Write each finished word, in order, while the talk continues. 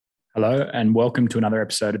Hello, and welcome to another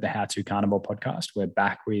episode of the How to Carnivore podcast. We're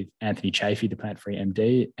back with Anthony Chaffee, the Plant Free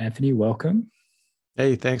MD. Anthony, welcome.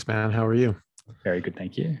 Hey, thanks, man. How are you? Very good,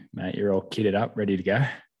 thank you, mate. You're all kitted up, ready to go.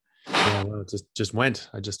 Yeah, well, just went.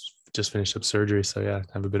 I just finished up surgery, so yeah,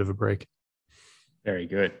 have a bit of a break. Very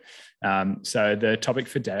good. So the topic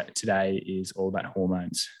for today is all about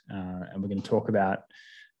hormones, and we're going to talk about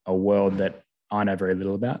a world that I know very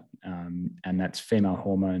little about, and that's female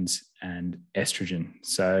hormones and estrogen.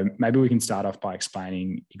 So maybe we can start off by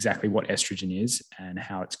explaining exactly what estrogen is and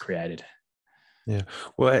how it's created. Yeah,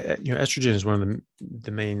 well, estrogen is one of the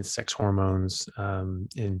main sex hormones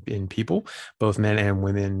in people. Both men and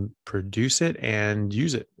women produce it and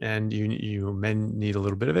use it, and you men need a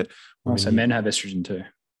little bit of it. Women Also, need, men have estrogen too.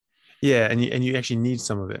 yeah, and you actually need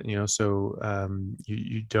some of it. So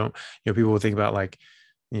you don't. People will think about like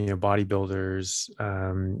bodybuilders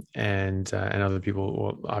and other people.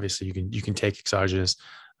 Well, obviously you can take exogenous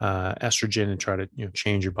estrogen and try to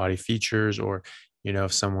change your body features, or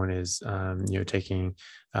if someone is taking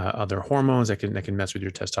other hormones that can mess with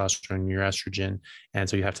your testosterone, your estrogen, and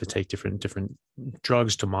so you have to take different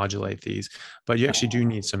drugs to modulate these. But you actually do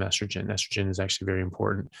need some estrogen. Estrogen is actually very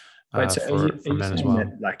important Wait, so are for you men as saying well.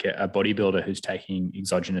 that like a bodybuilder who's taking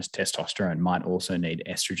exogenous testosterone might also need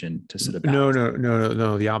estrogen to sort of No, balance? no, no, no,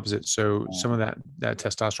 no. The opposite. So some Oh, of that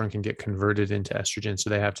testosterone can get converted into estrogen. So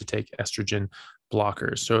they have to take estrogen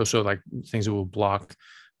blockers. So like things that will block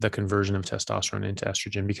the conversion of testosterone into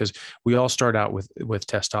estrogen, because we all start out with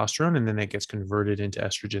testosterone and then it gets converted into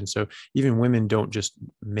estrogen. So even women don't just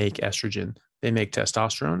make estrogen; they make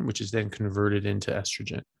testosterone, which is then converted into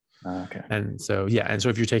estrogen. okay. And so yeah, and so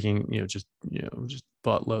if you're taking just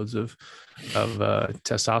buttloads of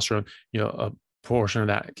testosterone, a portion of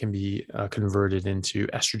that can be converted into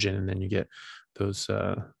estrogen, and then you get those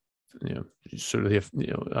sort of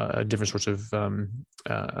different sorts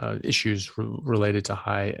of issues related to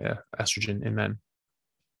high estrogen in men.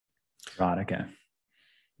 Right. Okay.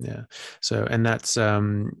 Yeah. So and that's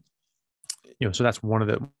so that's one of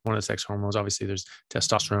the sex hormones. Obviously, there's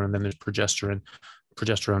testosterone, and then there's progesterone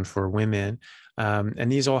for women. And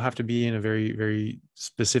these all have to be in a very, very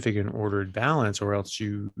specific and ordered balance, or else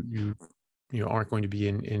you aren't going to be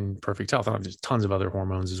in perfect health. And there's tons of other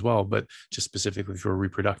hormones as well, but just specifically for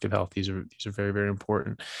reproductive health, these are very, very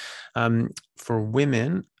important. For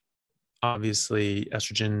women, obviously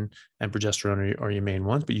estrogen and progesterone are your main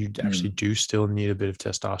ones, but you actually Mm. do still need a bit of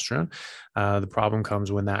testosterone. The problem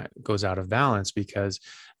comes when that goes out of balance, because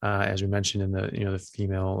as we mentioned in the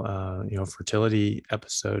female fertility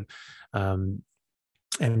episode, um,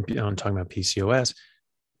 and I'm talking about PCOS,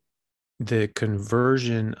 the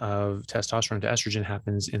conversion of testosterone to estrogen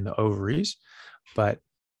happens in the ovaries, but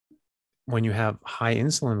when you have high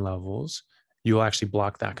insulin levels, you'll actually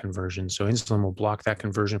block that conversion. So insulin will block that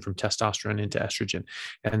conversion from testosterone into estrogen.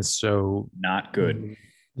 And so, Not good.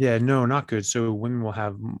 yeah, no, not good. So women will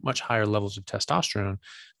have much higher levels of testosterone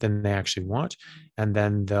than they actually want. And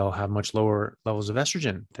then they'll have much lower levels of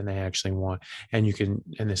estrogen than they actually want. And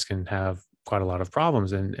this can have quite a lot of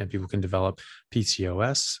problems, and people can develop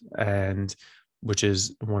PCOS, and which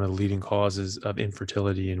is one of the leading causes of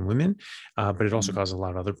infertility in women, but it also Mm. causes a lot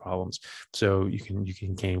of other problems. So you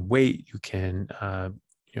can gain weight, you can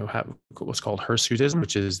have what's called hirsutism,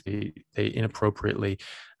 which is they inappropriately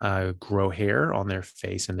grow hair on their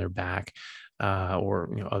face and their back, or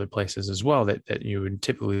other places as well that you would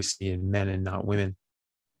typically see in men and not women.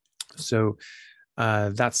 So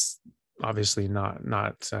that's obviously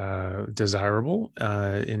not desirable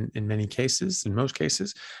in many cases, in most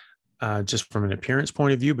cases, just from an appearance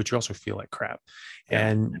point of view, but you also feel like crap. Yeah.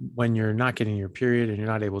 And when you're not getting your period and you're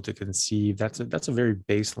not able to conceive, that's a very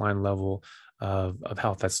baseline level of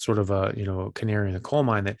health. That's sort of a canary in the coal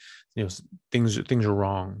mine, that things are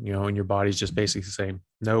wrong, and your body's just basically saying,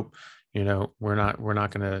 nope, we're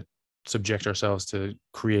not going to subject ourselves to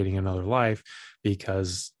creating another life,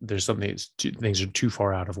 because there's something, things are too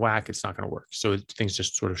far out of whack. It's not going to work. So things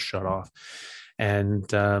just sort of shut off. And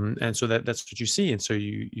so that's what you see. And so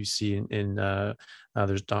you see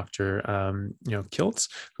there's Dr. Kiltz,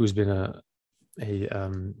 who's been a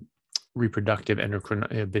reproductive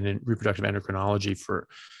been in reproductive endocrinology for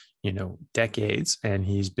decades, and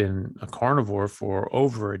he's been a carnivore for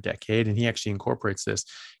over a decade, and he actually incorporates this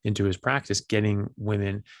into his practice, getting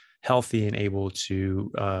women healthy and able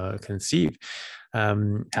to conceive, How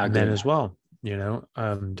men good. as well.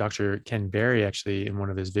 Dr. Ken Berry actually in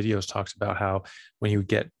one of his videos talks about how when he would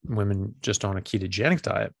get women just on a ketogenic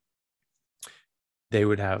diet, they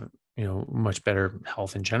would have much better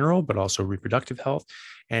health in general, but also reproductive health.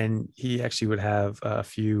 And he actually would have a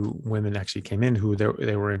few women actually came in who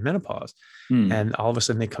they were in menopause, and all of a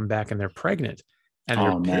sudden they come back and they're pregnant and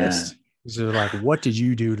they're pissed. So they're like, what did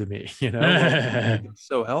you do to me? Well, they've been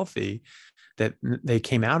so healthy that they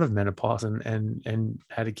came out of menopause and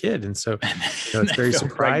had a kid. And so, it's very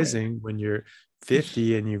surprising when you're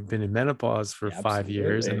 50 and you've been in menopause for 5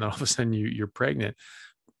 years and all of a sudden you're pregnant.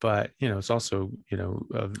 But, it's also,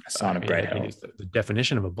 a sign of great health. It's the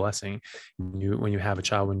definition of a blessing when you have a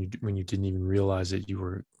child, when you didn't even realize that you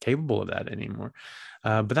were capable of that anymore.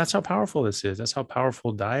 But that's how powerful this is. That's how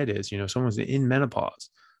powerful diet is. Someone's in menopause,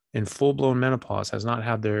 in full blown menopause, has not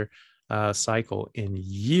had their cycle in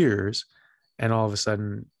years, and all of a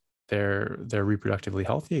sudden they're reproductively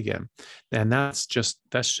healthy again. And that's just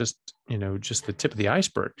just the tip of the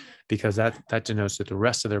iceberg, because that denotes that the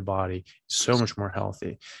rest of their body is so much more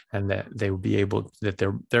healthy, and that they would be able, that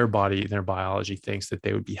their body, their biology thinks that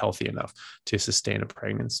they would be healthy enough to sustain a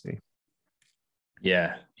pregnancy.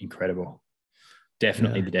 Yeah, incredible.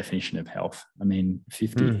 Definitely the definition of health. I mean,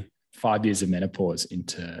 55 years of menopause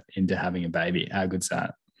into having a baby. How good's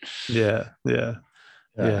that? Yeah.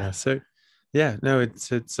 So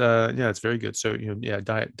it's very good. So,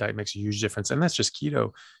 diet makes a huge difference. And that's just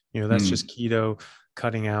keto. That's just keto,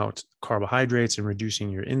 cutting out carbohydrates and reducing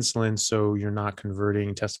your insulin, so you're not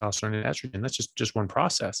converting testosterone into estrogen. That's just one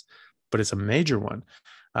process, but it's a major one.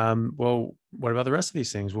 Well, what about the rest of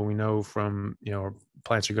these things? Well, we know from, our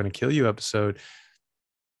Plants Are Going to Kill You episode,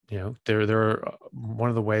 there are one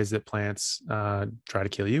of the ways that plants try to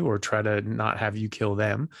kill you or try to not have you kill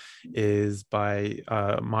them is by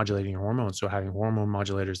modulating your hormones. So having hormone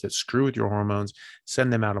modulators that screw with your hormones,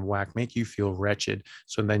 send them out of whack, make you feel wretched.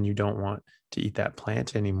 So then you don't want to eat that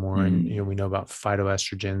plant anymore. And, we know about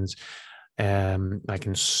phytoestrogens. Like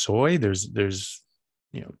in soy, there's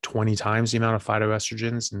 20 times the amount of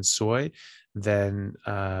phytoestrogens in soy than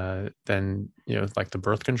like the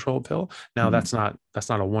birth control pill. Now that's not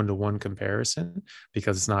a one-to-one comparison,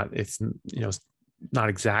 because it's not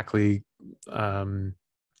exactly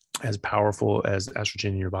as powerful as estrogen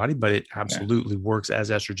in your body, but it absolutely works as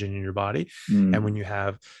estrogen in your body. And when you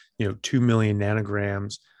have 2 million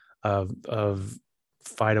nanograms of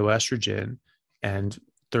phytoestrogen and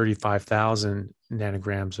 35,000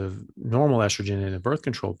 nanograms of normal estrogen in a birth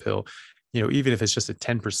control pill, even if it's just a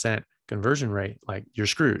 10% conversion rate, like you're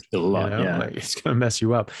screwed. Like it's going to mess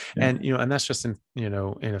you up. And and that's just in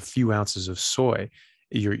a few ounces of soy,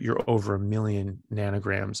 you're over 1 million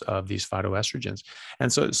nanograms of these phytoestrogens.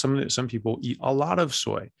 And so some people eat a lot of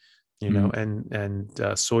soy, and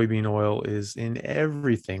soybean oil is in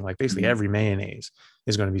everything. Like basically every mayonnaise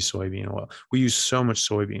is going to be soybean oil. We use so much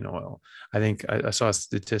soybean oil. I think I saw a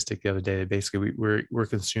statistic the other day that basically we're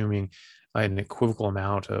consuming an equivocal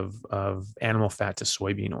amount of animal fat to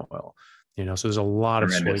soybean oil. So there's a lot of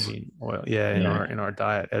soybean oil, in our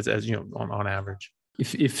diet as on average.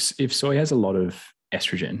 If soy has a lot of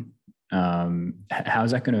estrogen, how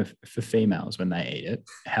is that going to, for females when they eat it,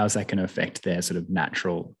 how is that going to affect their sort of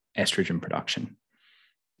natural estrogen production?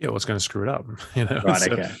 Well, it's going to screw it up, Right.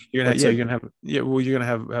 So okay. You're going to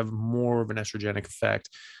have more of an estrogenic effect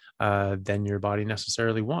than your body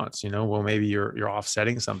necessarily wants. Well, maybe you're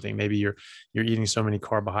offsetting something. Maybe you're eating so many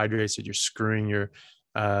carbohydrates that you're screwing your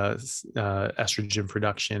estrogen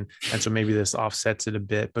production, and so maybe this offsets it a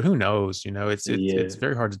bit. But who knows? It's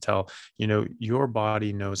very hard to tell. Your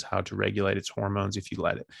body knows how to regulate its hormones if you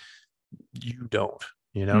let it. You don't.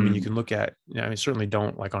 I mean, you can look at, certainly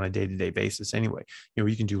don't, like on a day-to-day basis anyway.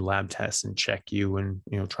 You can do lab tests and check you and,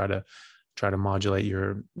 try to modulate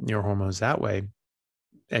your hormones that way.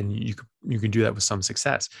 And you can do that with some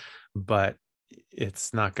success, but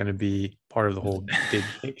it's not going to be part of the whole big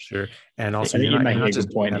picture. And also you're not just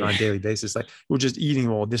doing that on a daily basis. Like we're just eating,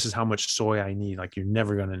 well, this is how much soy I need. Like you're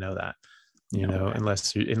never going to know that,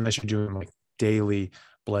 unless you're doing like daily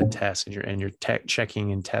blood tests and you're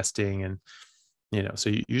checking and testing and, so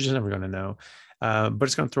you're just never going to know, but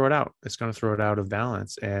it's going to throw it out. It's going to throw it out of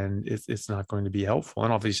balance, and it's not going to be helpful.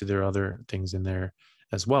 And obviously there are other things in there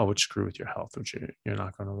as well, which screw with your health, which you're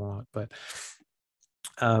not going to want. But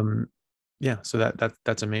so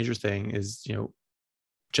that's a major thing is,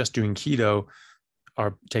 just doing keto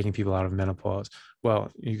are taking people out of menopause.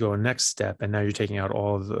 Well, you go a next step, and now you're taking out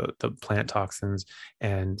all of the plant toxins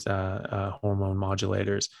and hormone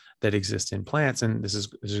modulators that exist in plants, and this is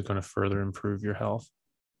going to further improve your health.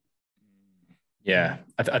 Yeah,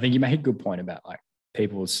 I think you make a good point about like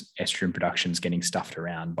people's estrogen production's getting stuffed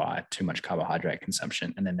around by too much carbohydrate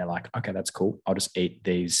consumption, and then they're like, okay, that's cool. I'll just eat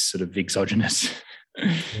these sort of exogenous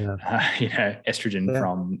Yeah. Estrogen Yeah.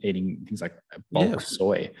 from eating things like Yeah. bulk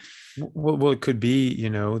soy. Well, it could be,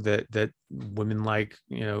 that women like,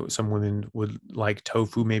 some women would like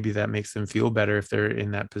tofu. Maybe that makes them feel better if they're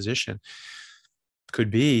in that position.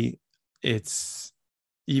 Could be. It's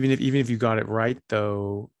even if you got it right,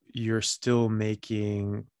 though, you're still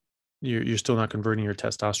making you're still not converting your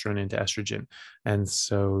testosterone into estrogen, and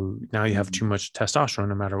so now you have too much testosterone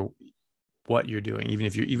no matter what you're doing. Even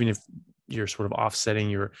if you're sort of offsetting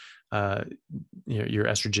your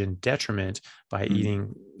estrogen detriment by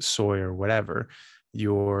eating soy or whatever,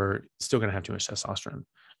 you're still going to have too much testosterone,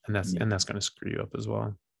 and that's going to screw you up as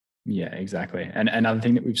well. Yeah, exactly. And another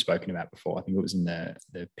thing that we've spoken about before, I think it was in the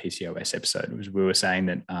PCOS episode, was we were saying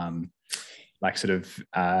that like sort of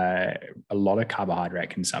a lot of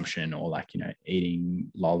carbohydrate consumption, or like,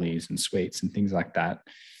 eating lollies and sweets and things like that,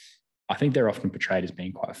 I think they're often portrayed as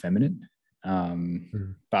being quite feminine.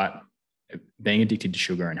 But being addicted to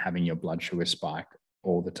sugar and having your blood sugar spike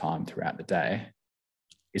all the time throughout the day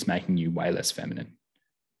is making you way less feminine,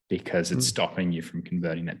 because it's stopping you from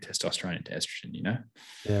converting that testosterone into estrogen,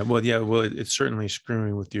 Yeah. Well, it's certainly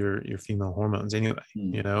screwing with your female hormones anyway,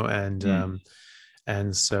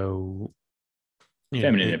 and so,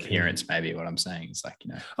 feminine appearance, maybe what I'm saying is like,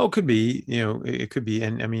 Oh, it could be, it could be.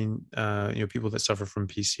 And I mean, people that suffer from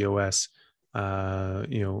PCOS,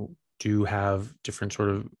 do have different sort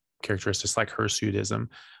of characteristics like hirsutism,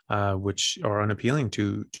 which are unappealing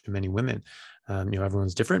to many women.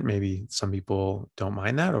 Everyone's different. Maybe some people don't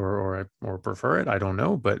mind that or prefer it. I don't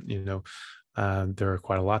know, but there are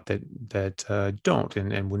quite a lot that don't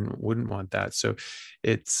and wouldn't want that. So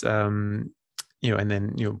it's and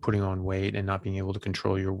then putting on weight and not being able to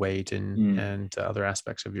control your weight and other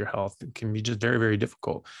aspects of your health can be just very, very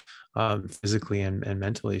difficult, physically and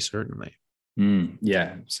mentally, certainly.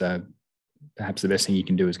 Yeah. So perhaps the best thing you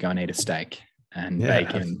can do is go and eat a steak and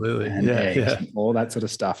bacon absolutely. and eggs and all that sort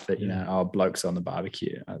of stuff that, blokes on the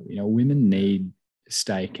barbecue. Women need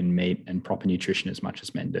steak and meat and proper nutrition as much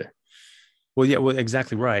as men do. Well,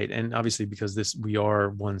 exactly right. And obviously, because we are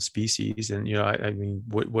one species, and I mean,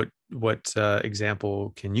 what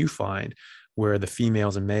example can you find where the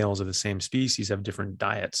females and males of the same species have different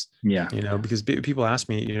diets? Yeah. Because people ask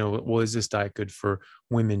me, well, is this diet good for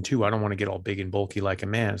women too? I don't want to get all big and bulky like a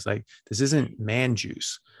man. It's like, this isn't man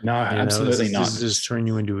juice. No, absolutely not. This is just turn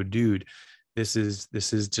you into a dude. This is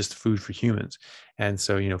just food for humans. And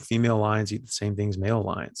so, female lions eat the same things male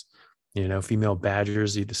lions. Female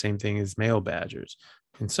badgers eat the same thing as male badgers,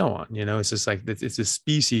 and so on. It's just like, it's a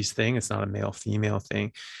species thing. It's not a male female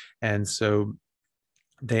thing. And so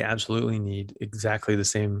they absolutely need exactly the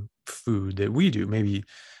same food that we do. Maybe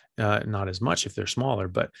not as much if they're smaller,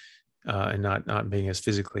 but and not being as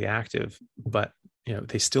physically active, but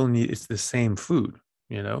they still need, it's the same food.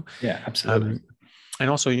 Yeah, absolutely. And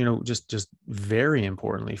also, just very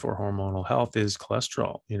importantly for hormonal health is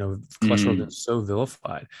cholesterol. Cholesterol is so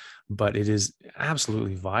vilified, but it is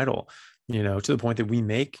absolutely vital, to the point that we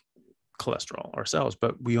make cholesterol ourselves,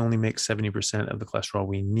 but we only make 70% of the cholesterol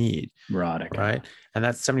we need. Right. Okay. Right. And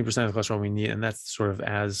that's 70% of the cholesterol we need. And that's sort of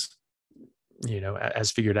as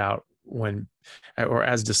figured out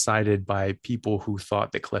as decided by people who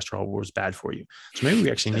thought that cholesterol was bad for you. So maybe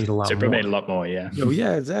we actually need a lot more. Probably need a lot more. Yeah.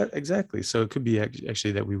 Yeah, exactly. So it could be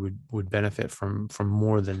actually that we would benefit from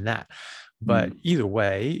more than that. But either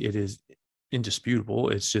way, it is indisputable.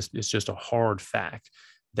 It's just a hard fact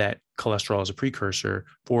that cholesterol is a precursor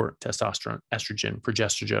for testosterone, estrogen,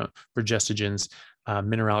 progestogens,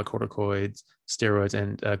 mineralocorticoids, steroids,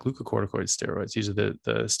 and glucocorticoid steroids. These are the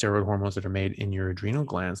steroid hormones that are made in your adrenal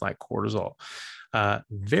glands, like cortisol.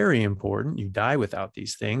 Very important. You die without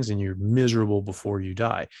these things, and you're miserable before you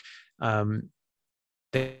die.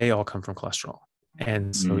 They all come from cholesterol.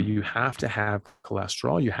 And so you have to have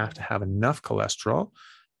cholesterol. You have to have enough cholesterol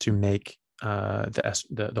to make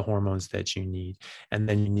the hormones that you need. And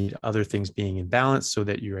then you need other things being in balance so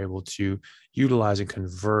that you're able to utilize and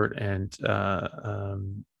convert and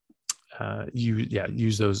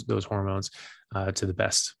use those hormones to the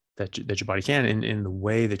best that your body can in the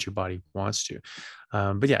way that your body wants to.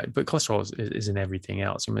 But cholesterol is in everything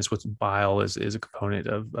else. I mean, it's what bile is a component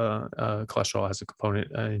of cholesterol has a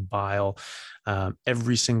component in bile.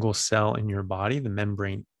 Every single cell in your body, the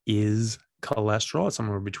membrane is cholesterol. It's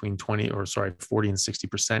somewhere between 40 and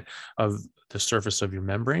 60% of the surface of your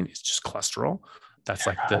membrane is just cholesterol. That's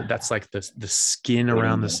like the skin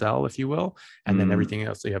around the cell, if you will. And then everything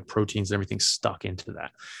else, you have proteins and everything stuck into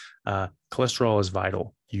that. Cholesterol is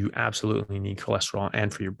vital. You absolutely need cholesterol,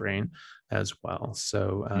 and for your brain as well.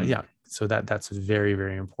 So so that's very,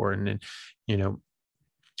 very important. And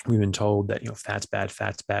we've been told that, fat's bad,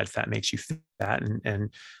 fat makes you fat. And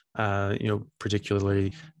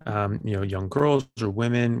particularly, young girls or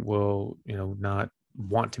women will, not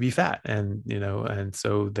want to be fat, and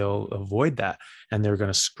so they'll avoid that, and they're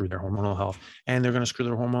going to screw their hormonal health, and they're going to screw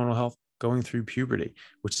their hormonal health going through puberty,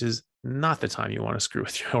 which is not the time you want to screw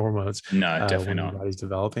with your hormones No, definitely when your not. body's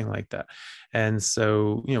developing like that. And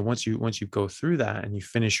so, once you go through that and you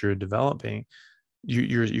finish your developing,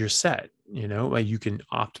 you're set. Like you can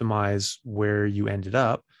optimize where you ended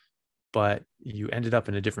up, but you ended up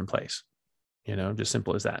in a different place. Just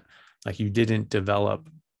simple as that. Like you didn't develop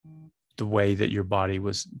the way that your body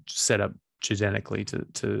was set up genetically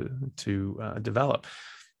to develop.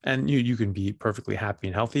 And you can be perfectly happy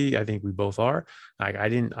and healthy. I think we both are. Like I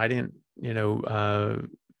didn't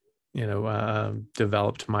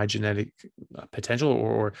developed my genetic potential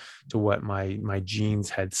or to what my genes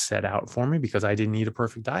had set out for me, because I didn't eat a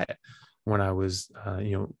perfect diet when I was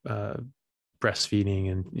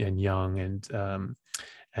breastfeeding and young,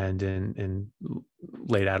 and in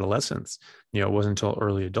late adolescence. It wasn't until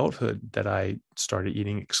early adulthood that I started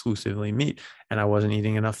eating exclusively meat, and I wasn't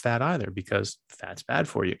eating enough fat either, because fat's bad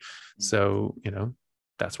for you. So,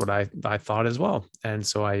 that's what I thought as well. And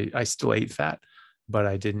so I still ate fat, but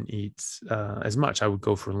I didn't eat as much. I would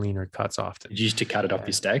go for leaner cuts often. Did you used to cut it off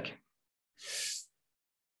your steak?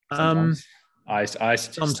 Sometimes. I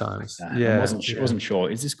Sometimes, I wasn't sure.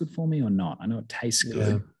 Is this good for me or not? I know it tastes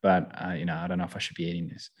good, but I don't know if I should be eating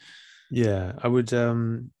this. Yeah, I would.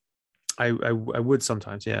 I would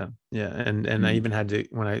sometimes. Yeah, and I even had to,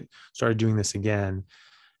 when I started doing this again,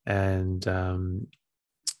 and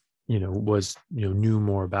knew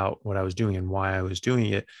more about what I was doing and why I was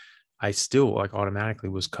doing it. I still like automatically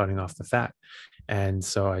was cutting off the fat, and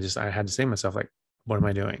so I had to say to myself, like, what am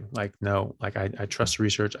I doing? Like, no, like I trust the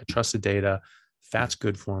research, I trust the data. Fat's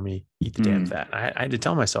good for me. Eat the damn fat. I had to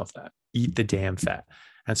tell myself that. Eat the damn fat.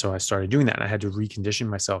 And so I started doing that, and I had to recondition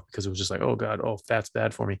myself, because it was just like, oh God, oh, fat's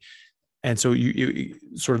bad for me. And so you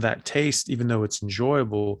sort of, that taste, even though it's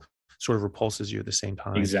enjoyable, sort of repulses you at the same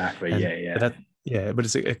time. Exactly. And Yeah.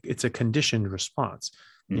 but it's a conditioned response.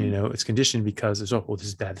 It's conditioned because it's, oh, well, this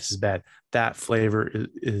is bad. This is bad. That flavor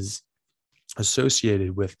is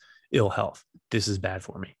associated with ill health. This is bad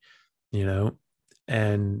for me,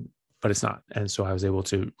 but it's not. And so I was able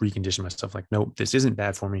to recondition myself, like, nope, this isn't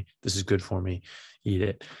bad for me. This is good for me. Eat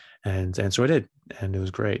it. And so I did, and it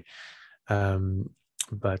was great.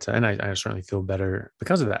 But I certainly feel better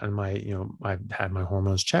because of that. And I've had my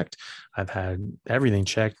hormones checked. I've had everything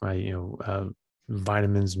checked. My,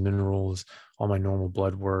 vitamins, minerals, all my normal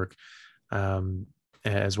blood work,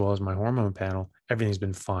 as well as my hormone panel. Everything's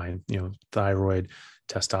been fine. Thyroid,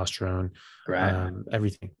 testosterone,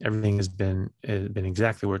 everything has been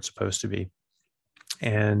exactly where it's supposed to be.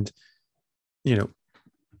 And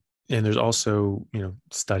and there's also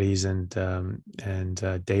studies and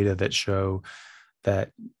data that show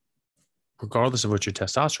that regardless of what your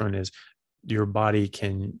testosterone is, your body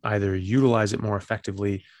can either utilize it more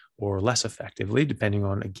effectively or less effectively, depending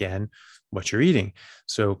on, again, what you're eating.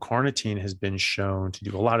 So carnitine has been shown to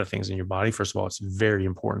do a lot of things in your body. First of all, it's very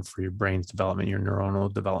important for your brain's development, your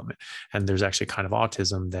neuronal development. And there's actually kind of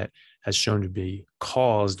autism that has shown to be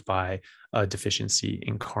caused by a deficiency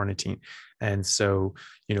in carnitine. And so,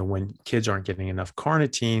 when kids aren't getting enough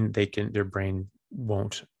carnitine, their brain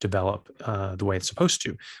won't develop the way it's supposed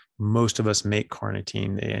to. Most of us make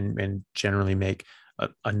carnitine and generally make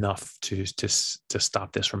enough to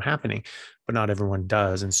stop this from happening, but not everyone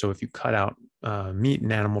does. And so if you cut out meat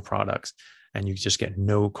and animal products and you just get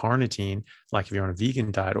no carnitine, like if you're on a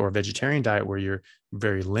vegan diet or a vegetarian diet where you're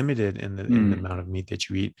very limited in the amount of meat that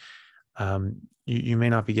you eat, you may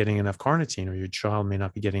not be getting enough carnitine, or your child may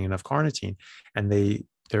not be getting enough carnitine, and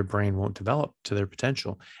their brain won't develop to their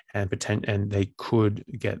potential, and they could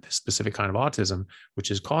get this specific kind of autism, which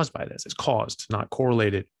is caused by this. It's caused, not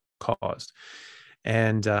correlated, caused.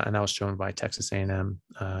 And that was shown by Texas A&M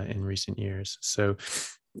in recent years. So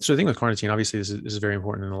the thing with carnitine, obviously, this is very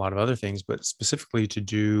important in a lot of other things, but specifically to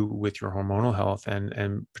do with your hormonal health,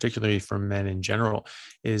 and particularly for men in general,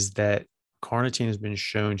 is that carnitine has been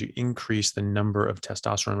shown to increase the number of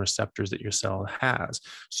testosterone receptors that your cell has.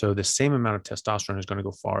 So the same amount of testosterone is going to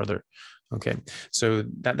go farther. Okay, so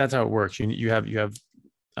that's how it works. You have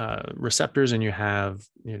receptors, and you have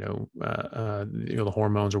the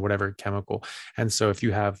hormones or whatever chemical. And so if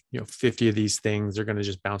you have 50 of these things, they're going to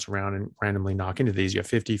just bounce around and randomly knock into these. You have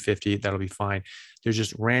 50, that'll be fine. They're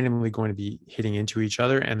just randomly going to be hitting into each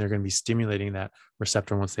other, and they're going to be stimulating that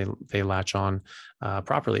receptor once they latch on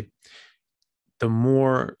properly. the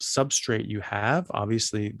more substrate you have,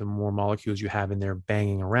 obviously, the more molecules you have in there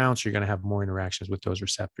banging around. So you're going to have more interactions with those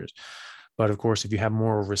receptors. But of course, if you have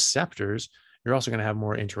more receptors, you're also going to have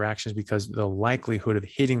more interactions because the likelihood of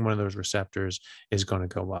hitting one of those receptors is going to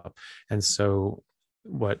go up. And so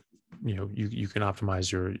what, you can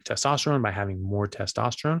optimize your testosterone by having more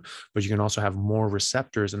testosterone, but you can also have more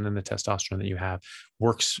receptors, and then the testosterone that you have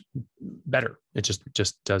works better. It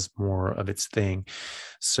just does more of its thing.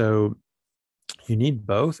 So you need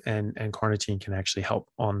both, and carnitine can actually help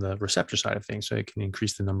on the receptor side of things. So it can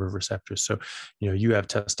increase the number of receptors. So, you have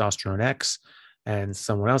testosterone X and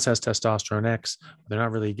someone else has testosterone X. They're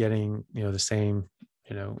not really getting, the same,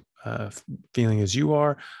 feeling as you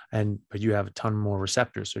are, but you have a ton more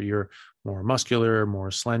receptors. So you're more muscular,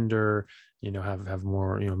 more slender, have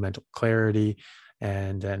more, mental clarity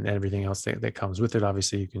and everything else that comes with it.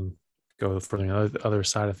 Obviously you can go further on the other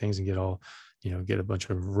side of things and get all, get a bunch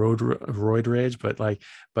of roid rage,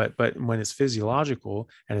 but when it's physiological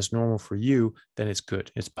and it's normal for you, then it's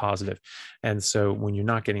good, it's positive. And so when you're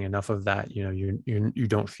not getting enough of that, you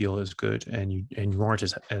don't feel as good, and you aren't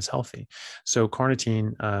as healthy. So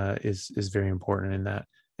carnitine is very important in that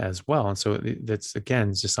as well. And so that's,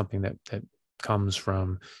 again, just something that comes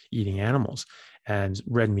from eating animals, and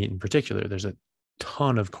red meat in particular. There's a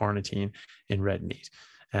ton of carnitine in red meat.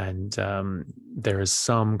 And there is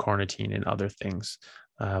some carnitine in other things,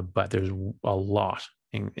 but there's a lot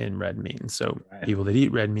in red meat. And so people that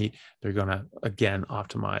eat red meat, they're going to, again,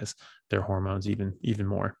 optimize their hormones even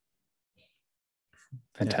more.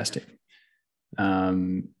 Fantastic.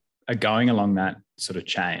 Going along that sort of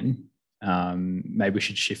chain, maybe we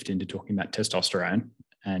should shift into talking about testosterone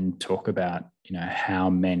and talk about, how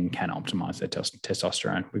men can optimize their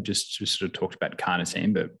testosterone. We've just sort of talked about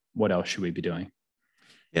carnitine, but what else should we be doing?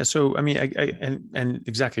 Yeah. So, I mean, and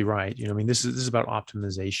exactly right. This is about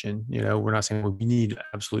optimization. We're not saying we need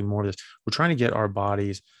absolutely more of this. We're trying to get our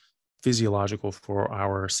bodies physiological for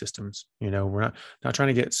our systems. We're not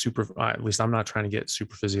trying to get super, at least I'm not trying to get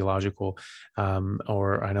super physiological.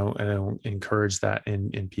 Or I don't encourage that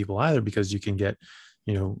in people either, because you can get,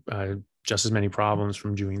 just as many problems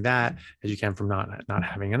from doing that as you can from not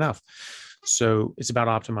having enough. So it's about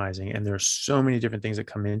optimizing, and there are so many different things that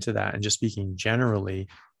come into that. And just speaking generally,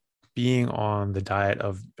 being on the diet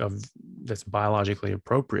of that's biologically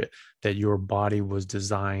appropriate, that your body was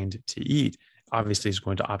designed to eat, obviously is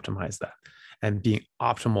going to optimize that. And being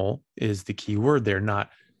optimal is the key word there, not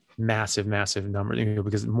massive numbers,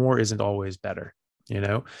 because more isn't always better,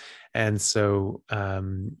 And so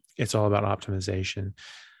it's all about optimization.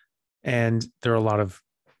 And there are a lot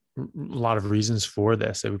of reasons for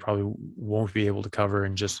this that we probably won't be able to cover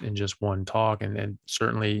in just one talk. And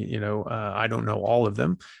certainly, I don't know all of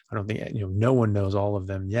them. I don't think, no one knows all of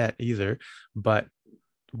them yet either. But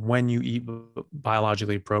when you eat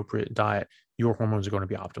biologically appropriate diet, your hormones are going to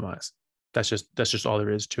be optimized. That's just all there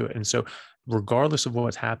is to it. And so regardless of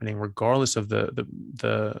what's happening, regardless of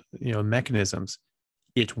the mechanisms,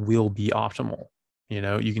 it will be optimal.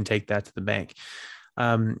 You can take that to the bank.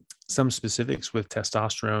 Some specifics with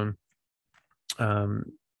testosterone,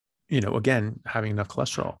 again, having enough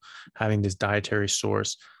cholesterol, having this dietary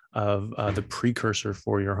source of the precursor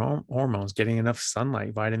for your hormones, getting enough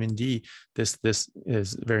sunlight, vitamin D. This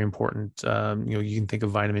is very important. You can think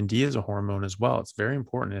of vitamin D as a hormone as well. It's very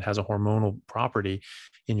important. It has a hormonal property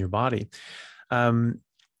in your body.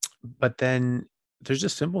 But then there's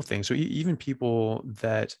just simple things. So even people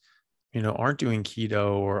that aren't doing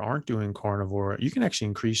keto or aren't doing carnivore, you can actually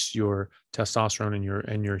increase your testosterone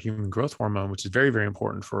and your human growth hormone, which is very, very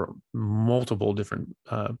important for multiple different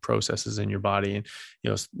processes in your body. And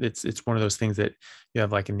it's one of those things that you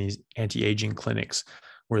have like in these anti-aging clinics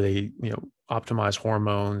where they optimize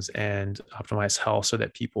hormones and optimize health so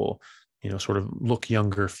that people sort of look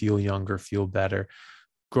younger, feel better.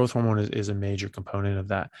 Growth hormone is a major component of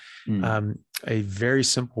that. A very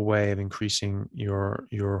simple way of increasing your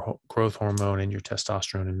growth hormone and your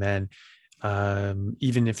testosterone in men,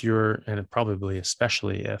 even if you're, and probably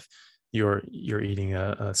especially if you're eating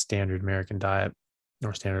a standard American diet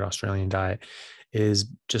or standard Australian diet, is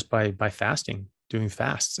just by fasting, doing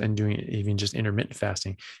fasts, and doing even just intermittent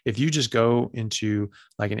fasting. If you just go into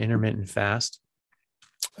like an intermittent fast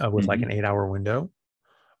with like an 8-hour window,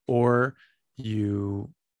 or you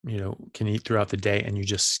can eat throughout the day and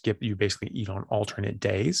you basically eat on alternate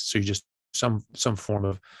days. So you just some form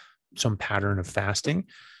of some pattern of fasting. Yep.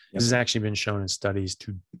 This has actually been shown in studies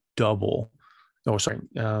to double. Oh, sorry.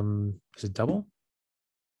 Is it double?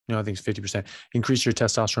 No, I think it's 50%. Increase your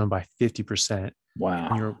testosterone by 50%. Wow.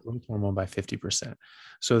 And your growth hormone by 50%.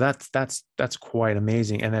 So that's quite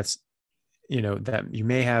amazing. And that's, that you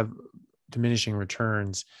may have diminishing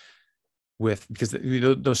returns because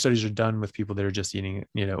those studies are done with people that are just eating,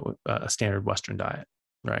 a standard Western diet.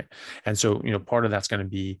 Right. And so, part of that's going to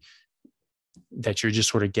be that you're just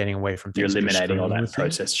sort of getting away from things. You're eliminating all that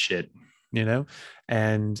processed shit.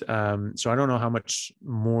 And so I don't know how much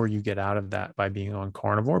more you get out of that by being on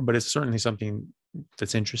carnivore, but it's certainly something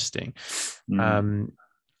that's interesting.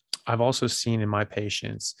 I've also seen in my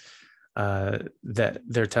patients that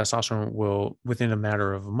their testosterone will, within a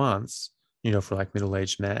matter of months, for like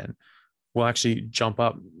middle-aged men, will actually jump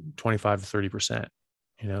up 25 to 30%,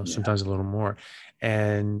 sometimes a little more.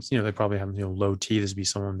 And, they probably have, low T. This would be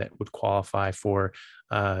someone that would qualify for,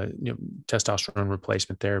 testosterone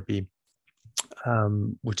replacement therapy,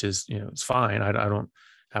 which is, it's fine. I don't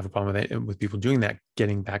have a problem with it, with people doing that,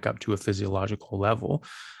 getting back up to a physiological level.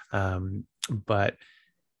 But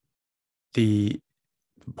the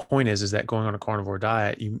point is that going on a carnivore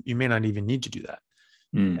diet, you may not even need to do that.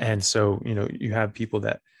 And so, you have people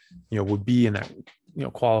that, would be in that,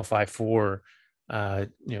 qualify for,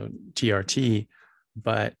 TRT,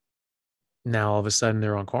 but now all of a sudden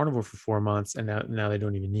they're on carnivore for 4 months and now they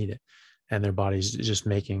don't even need it. And their body's just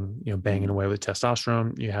making, banging away with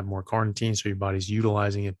testosterone. You have more carnitine, so your body's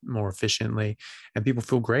utilizing it more efficiently, and people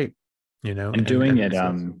feel great, And doing it,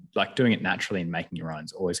 like doing it naturally and making your own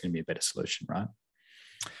is always going to be a better solution, right?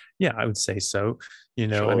 Yeah, I would say so.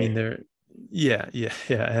 Surely. I mean, yeah.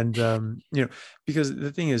 And, because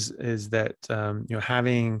the thing is that,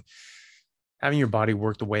 having your body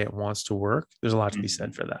work the way it wants to work, there's a lot to be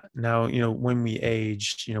said for that. Now, when we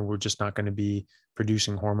age, we're just not going to be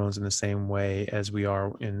producing hormones in the same way as we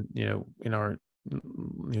are in our,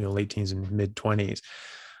 late teens and mid 20s.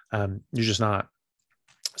 You're just not.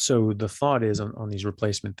 So the thought is on these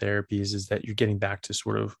replacement therapies is that you're getting back to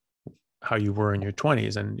sort of how you were in your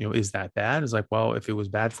 20s. And, is that bad? It's like, well, if it was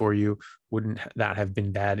bad for you, wouldn't that have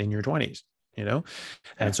been bad in your 20s?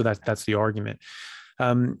 And so that's the argument.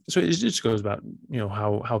 So it just goes about,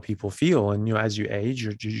 how people feel. And, as you age,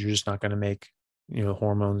 you're just not going to make,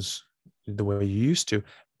 hormones the way you used to.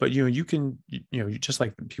 But, you can, just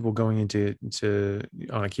like people going into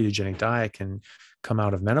on a ketogenic diet can come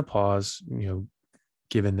out of menopause,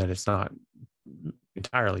 given that it's not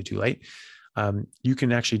entirely too late. You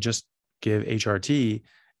can actually just give HRT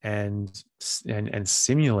and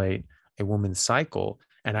simulate a woman's cycle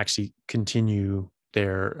and actually continue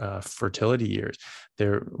their fertility years.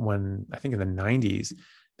 When I think in the 90s,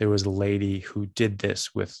 there was a lady who did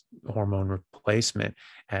this with hormone replacement,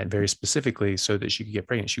 and very specifically so that she could get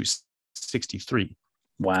pregnant. She was 63.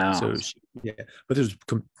 Wow. So but it was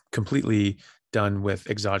completely done with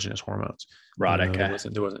exogenous hormones. Right. Okay.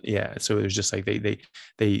 There wasn't. Yeah. So it was just like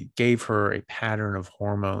they gave her a pattern of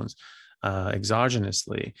hormones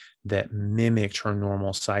exogenously that mimicked her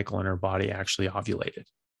normal cycle, and her body actually ovulated.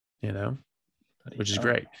 Which is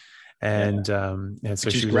great. And so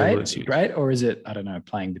she's great. Great, or is it, I don't know,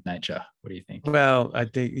 playing with nature? What do you think? Well, I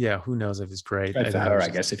think, who knows if it's great. Great for her, I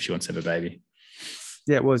guess, if she wants to have a baby.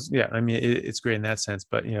 Yeah, it was. Yeah, I mean, it's great in that sense,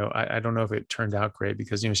 but I don't know if it turned out great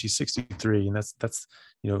because she's 63, and that's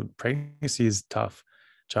pregnancy is tough.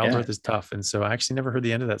 Childbirth is tough, and so I actually never heard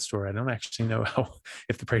the end of that story. I don't actually know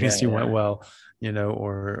if the pregnancy went well,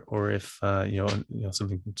 or if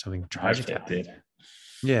something tragic happened.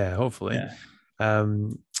 Yeah, hopefully. Yeah.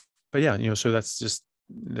 But yeah, so that's just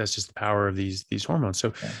the power of these hormones.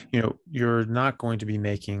 So, you're not going to be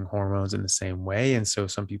making hormones in the same way. And so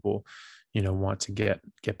some people, want to get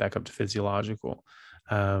back up to physiological.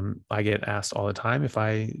 I get asked all the time if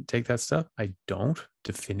I take that stuff. I don't,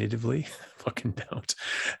 definitively fucking don't.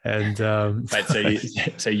 And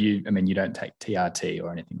you you don't take TRT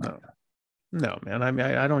or anything like that? No, man. I mean,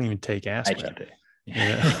 I don't even take aspirin.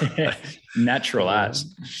 Natural ass.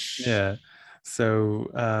 Yeah. So,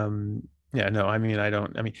 no, I mean,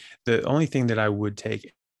 the only thing that I would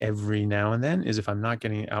take every now and then is if I'm not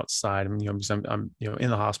getting outside, because I'm in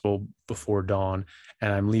the hospital before dawn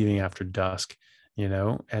and I'm leaving after dusk,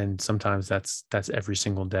 and sometimes that's every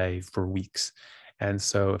single day for weeks. And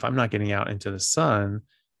so if I'm not getting out into the sun,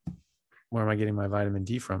 where am I getting my vitamin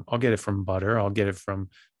D from? I'll get it from butter. I'll get it from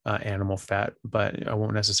animal fat, but I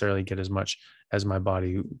won't necessarily get as much as my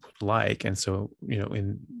body would like. And so,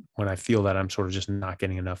 when I feel that I'm sort of just not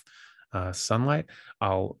getting enough sunlight,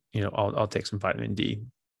 I'll take some vitamin D,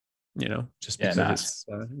 just because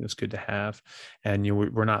it's good to have. And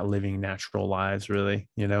we're not living natural lives really,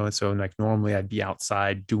 and so like normally I'd be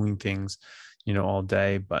outside doing things, all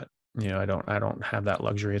day, but I don't have that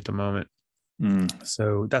luxury at the moment.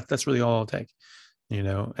 So that's really all I'll take,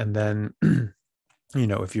 and then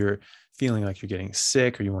if you're feeling like you're getting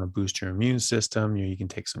sick or you want to boost your immune system, you can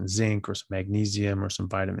take some zinc or some magnesium or some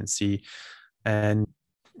vitamin C and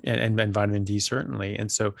vitamin D certainly.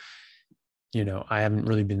 And so, I haven't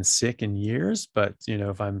really been sick in years, but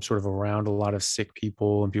if I'm sort of around a lot of sick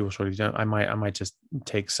people and people sort of don't, I might just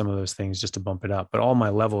take some of those things just to bump it up. But all my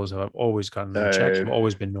levels have always gotten in check, have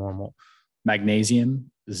always been normal.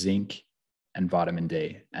 Magnesium, zinc, and vitamin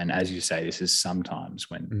D. And as you say, this is sometimes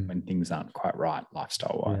when things aren't quite right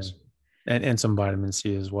lifestyle wise. Yeah. And some vitamin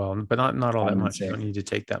C as well, but not all that much. You don't need to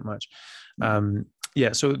take that much. So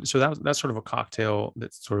that's sort of a cocktail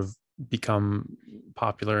that's sort of become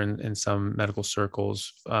popular in some medical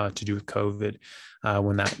circles to do with COVID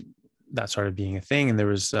when that started being a thing. And there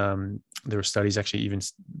were studies actually even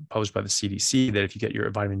published by the CDC that if you get your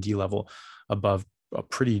vitamin D level above a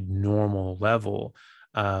pretty normal level,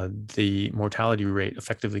 the mortality rate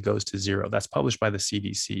effectively goes to 0. That's published by the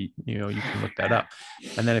CDC. You can look that up.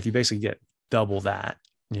 And then if you basically get double that,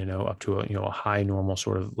 up to a high normal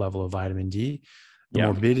sort of level of vitamin D, the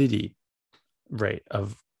morbidity rate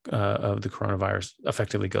of the coronavirus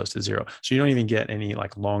effectively goes to 0. So you don't even get any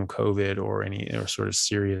like long COVID or any sort of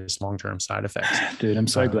serious long-term side effects. Dude, I'm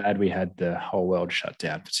so glad we had the whole world shut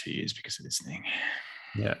down for 2 years because of this thing.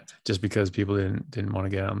 Yeah, just because people didn't want to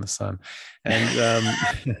get out in the sun, and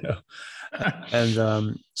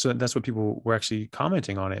so that's what people were actually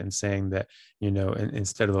commenting on it and saying that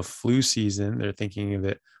instead of a flu season, they're thinking of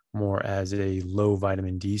it more as a low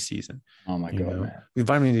vitamin D season. Oh my God, man.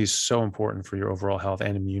 Vitamin D is so important for your overall health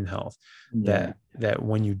and immune health that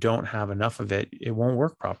when you don't have enough of it, it won't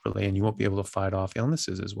work properly and you won't be able to fight off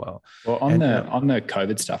illnesses as well. Well, on the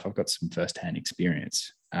COVID stuff, I've got some firsthand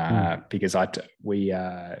experience because we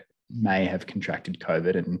may have contracted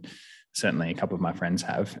COVID, and certainly a couple of my friends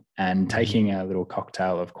have, and taking a little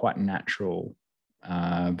cocktail of quite natural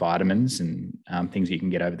vitamins and things you can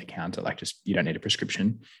get over the counter, like just you don't need a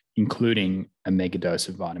prescription, including a mega dose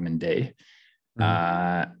of vitamin D,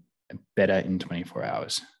 better in 24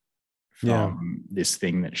 hours from this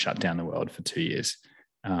thing that shut down the world for 2 years.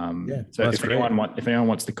 So if anyone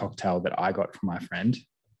wants the cocktail that I got from my friend,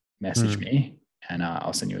 message me and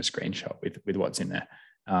I'll send you a screenshot with what's in there.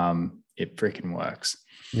 It freaking works.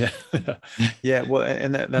 Yeah. Yeah. Well,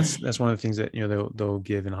 and that's one of the things that, they'll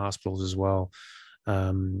give in hospitals as well.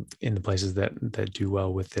 In the places that do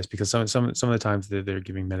well with this, because some of the times they're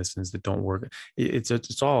giving medicines that don't work.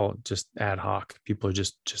 It's all just ad hoc. People are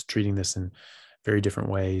just treating this in very different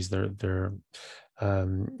ways. They're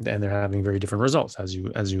and they're having very different results as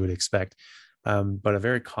you would expect. But a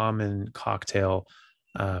very common cocktail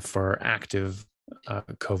for active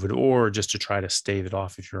COVID, or just to try to stave it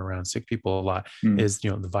off if you're around sick people a lot, is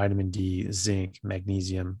the vitamin D, zinc,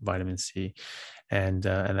 magnesium, vitamin C, and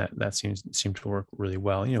that seems to work really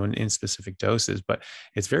well, in specific doses. But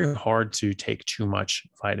it's very hard to take too much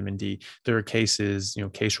vitamin D. There are cases,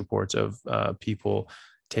 case reports of people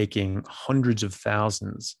taking hundreds of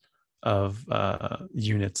thousands of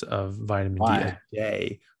units of vitamin D a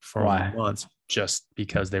day for months, just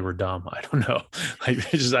because they were dumb. I don't know.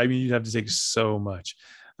 You'd have to take so much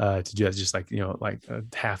to do that. Just like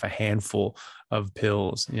half a handful of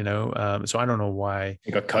pills. So I don't know why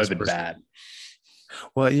you got COVID bad.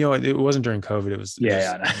 Well, it wasn't during COVID. It was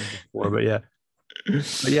before,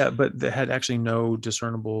 but they had actually no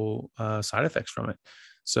discernible side effects from it.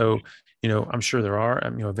 So I'm sure there are.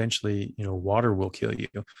 Eventually, water will kill you,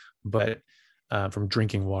 but from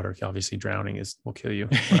drinking water, obviously drowning will kill you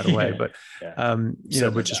right away. But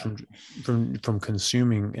but just from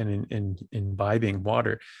consuming and imbibing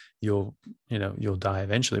water, you'll die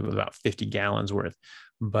eventually with about 50 gallons worth.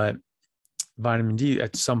 But vitamin D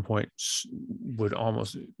at some point would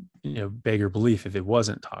almost beg your belief if it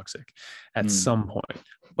wasn't toxic at some point.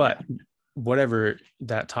 But whatever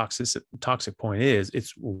that toxic point is,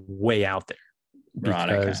 it's way out there,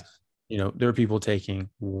 because there are people taking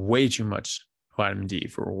way too much vitamin D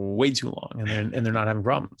for way too long, and they're not having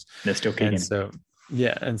problems. They're still kicking.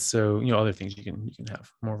 And so other things you can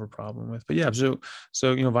have more of a problem with. But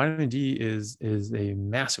so vitamin D is a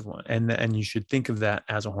massive one, and you should think of that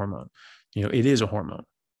as a hormone. It is a hormone,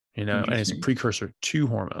 and it's a precursor to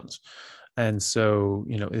hormones. And so,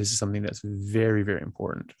 this is something that's very, very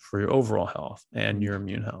important for your overall health and your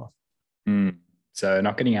immune health. So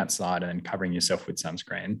not getting outside and covering yourself with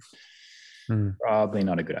sunscreen, probably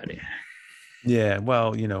not a good idea. Yeah.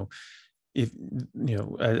 Well, if,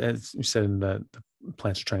 as you said in the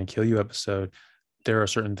plants are trying to kill you episode, there are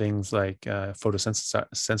certain things like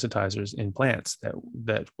photosensitizers in plants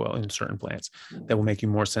in certain plants that will make you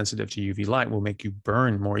more sensitive to UV light, will make you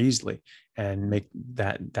burn more easily and make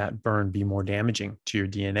that burn be more damaging to your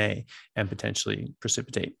DNA and potentially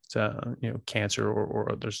precipitate, cancer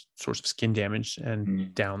or other sorts of skin damage,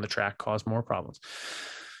 and down the track cause more problems.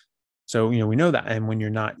 So, we know that. And when you're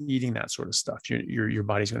not eating that sort of stuff, your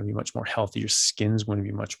body's going to be much more healthy. Your skin's going to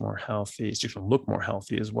be much more healthy. It's just going to look more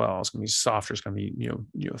healthy as well. It's going to be softer. It's going to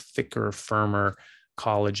be, thicker, firmer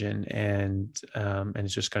collagen, and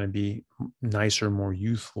it's just going to be nicer, more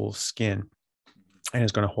youthful skin. And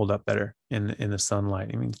it's going to hold up better in the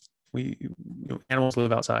sunlight. I mean, animals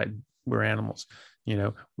live outside. We're animals.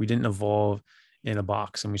 We didn't evolve in a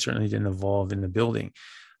box, and we certainly didn't evolve in the building.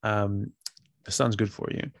 The sun's good for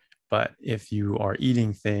you. But if you are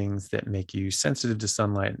eating things that make you sensitive to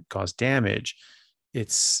sunlight and cause damage,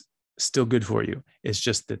 it's still good for you. It's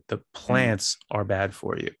just that the plants are bad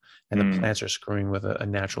for you, and the plants are screwing with a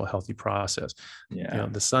natural, healthy process. Yeah.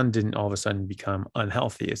 The sun didn't all of a sudden become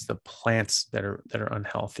unhealthy. It's the plants that are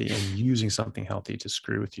unhealthy and using something healthy to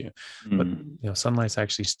screw with you. But sunlight's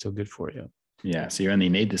actually still good for you. Yeah. So you only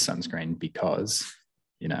need the sunscreen because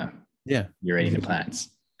you're eating the plants.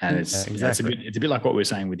 And it's a bit like what we were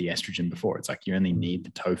saying with the estrogen before. It's like you only need the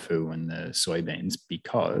tofu and the soybeans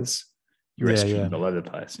because your estrogen is all over the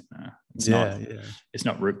place. It's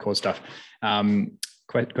not root cause stuff.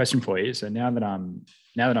 Question for you. So now that I'm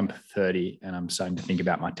 30 and I'm starting to think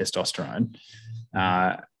about my testosterone,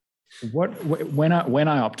 when I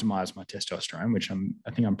optimize my testosterone, which I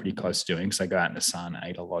think I'm pretty close to doing, because I go out in the sun, I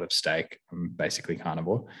eat a lot of steak. I'm basically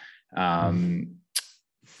carnivore.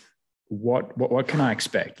 What can I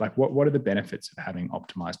expect? Like, what are the benefits of having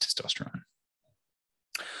optimized testosterone?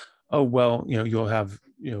 Oh, well, you'll have,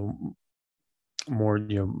 more,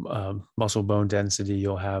 muscle bone density.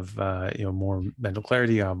 You'll have, more mental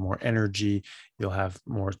clarity. You'll have more energy. You'll have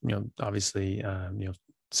more, obviously,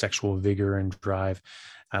 sexual vigor and drive.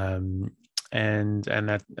 And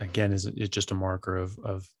that again is just a marker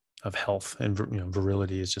of health, and,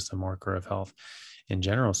 virility is just a marker of health in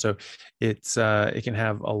general. So it can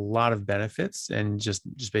have a lot of benefits, and just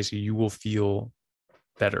basically you will feel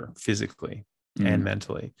better physically and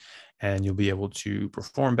mentally, and you'll be able to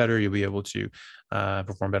perform better. You'll be able to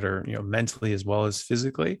perform better, mentally as well as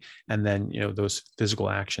physically. And then, those physical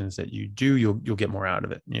actions that you do, you'll get more out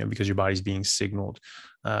of it, because your body's being signaled,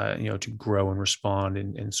 to grow and respond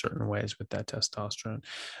in certain ways with that testosterone,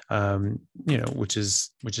 which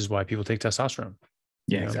is why people take testosterone.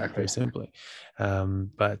 Yeah, exactly. Very simply.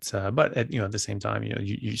 But at the same time,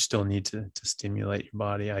 you still need to stimulate your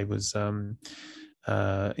body. I was, I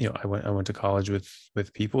went to college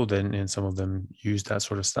with people then, and some of them used that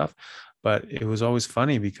sort of stuff, but it was always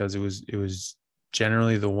funny because it was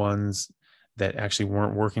generally the ones that actually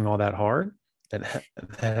weren't working all that hard that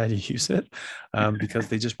had to use it, because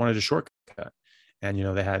they just wanted a shortcut. And,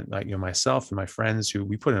 they had, like, myself and my friends who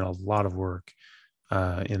we put in a lot of work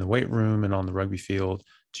in the weight room and on the rugby field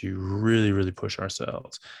to really, really push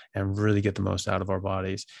ourselves and really get the most out of our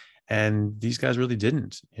bodies. And these guys really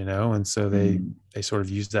didn't, and so they sort of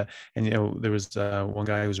used that. And, there was one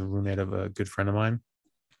guy who was a roommate of a good friend of mine.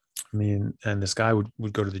 I mean, and this guy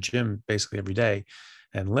would go to the gym basically every day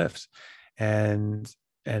and lift. And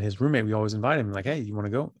his roommate, we always invite him, like, hey, you want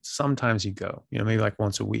to go? Sometimes he'd go, maybe like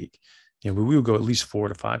once a week, but we would go at least 4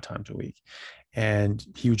 to 5 times a week. And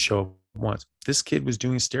he would show up once. This kid was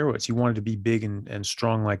doing steroids. He wanted to be big and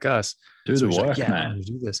strong like us. Do the work, like, man. I'm going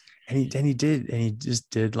to do this. And he did. And he just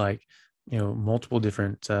did, like, multiple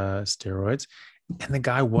different steroids. And the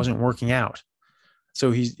guy wasn't working out.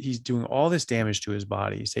 So he's doing all this damage to his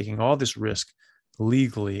body. He's taking all this risk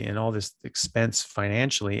legally and all this expense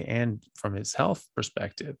financially and from his health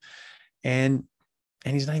perspective. And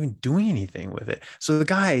he's not even doing anything with it. So the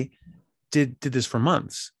guy did this for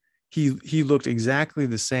months. He looked exactly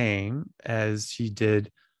the same as he did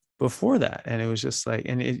before that. And it was just like,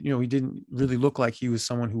 and he didn't really look like he was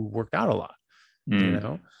someone who worked out a lot,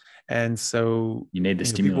 And so you need the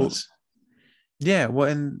stimulus. Yeah. Well,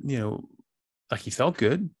 and, like, he felt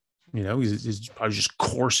good, he's probably just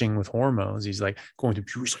coursing with hormones. He's like going through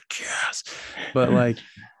puberty, like, yes, but like,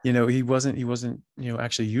 he wasn't,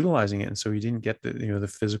 actually utilizing it. And so he didn't get the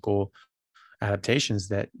physical adaptations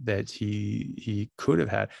that he could have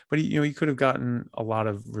had, but he could have gotten a lot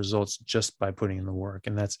of results just by putting in the work.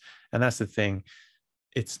 And that's the thing.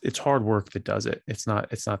 It's hard work that does it. It's not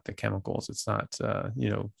the chemicals. It's not,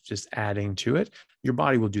 just adding to it. Your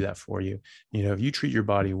body will do that for you. If you treat your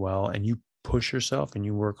body well and you push yourself and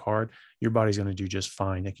you work hard, your body's going to do just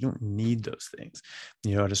fine. Like, you don't need those things,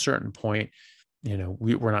 at a certain point.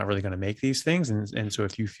 we're not really going to make these things. And so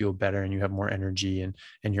if you feel better and you have more energy and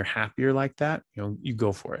you're happier like that, you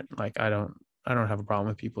go for it. Like, I don't have a problem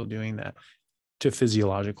with people doing that to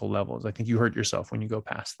physiological levels. I think you hurt yourself when you go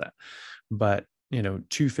past that, but,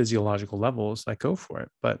 to physiological levels, like, go for it.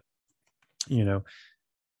 But, you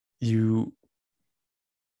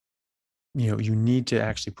need to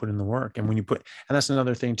actually put in the work. And and that's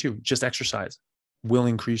another thing too, just exercise will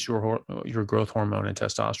increase your growth hormone and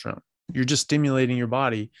testosterone. You're just stimulating your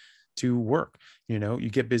body to work. You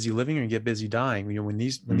get busy living or you get busy dying. When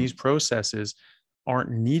these processes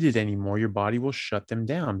aren't needed anymore, your body will shut them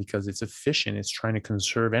down because it's efficient. It's trying to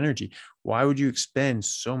conserve energy. Why would you expend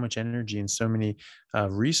so much energy and so many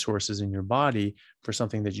resources in your body for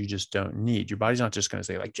something that you just don't need? Your body's not just going to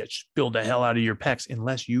say, like, just build the hell out of your pecs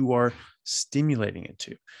unless you are stimulating it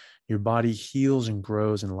to. Your body heals and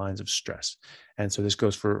grows in lines of stress. And so this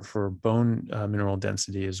goes for bone mineral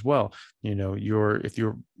density as well. If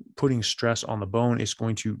you're putting stress on the bone, it's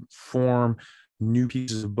going to form new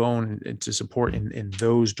pieces of bone to support in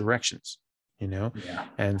those directions, Yeah.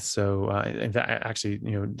 And so in fact, actually,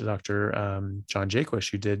 Dr. John Jaquish,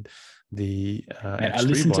 who did the I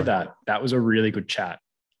listened to that. That was a really good chat.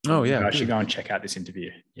 Oh yeah, I should go and check out this interview.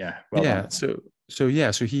 Yeah. Well done. So he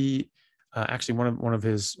actually one of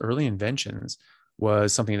his early inventions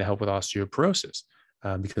was something to help with osteoporosis.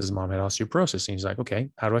 Because his mom had osteoporosis, and he's like, okay,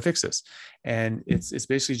 how do I fix this? And it's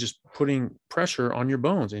basically just putting pressure on your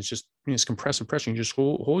bones, and it's just it's compressive pressure. You just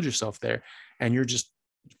hold yourself there, and you're just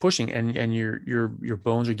pushing, and your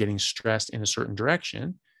bones are getting stressed in a certain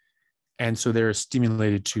direction, and so they're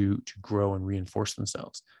stimulated to grow and reinforce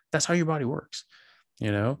themselves. That's how your body works,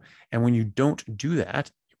 And when you don't do that,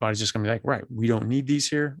 your body's just gonna be like, right, we don't need these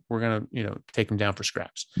here. We're gonna take them down for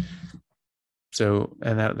scraps. So,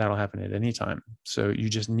 and that'll happen at any time. So you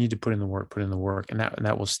just need to put in the work, and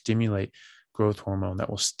that will stimulate growth hormone, that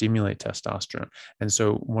will stimulate testosterone. And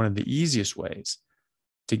so one of the easiest ways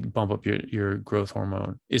to bump up your growth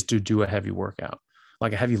hormone is to do a heavy workout.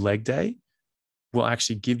 Like a heavy leg day will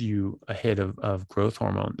actually give you a hit of growth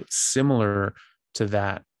hormone that's similar to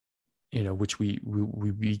that, which we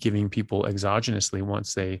be giving people exogenously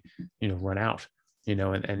once they, run out,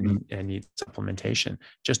 and need supplementation.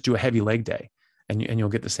 Just do a heavy leg day, and you'll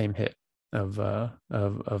get the same hit of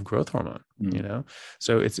growth hormone.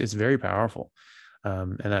 So it's very powerful,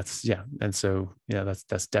 and that's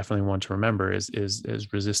definitely one to remember is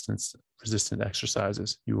resistant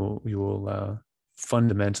exercises. You will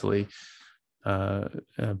fundamentally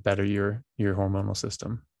better your hormonal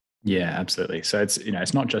system. Yeah, absolutely. So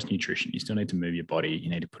it's not just nutrition. You still need to move your body. You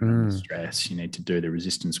need to put it under stress. You need to do the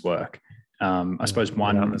resistance work. I suppose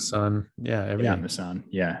one out in the sun. Yeah. Everything. Out in the sun.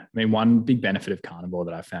 Yeah. I mean, one big benefit of carnivore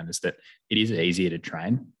that I found is that it is easier to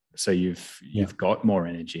train. So you've got more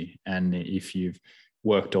energy. And if you've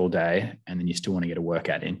worked all day and then you still want to get a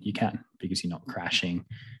workout in, you can, because you're not crashing.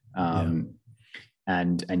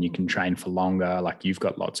 And you can train for longer. Like, you've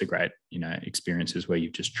got lots of great, experiences where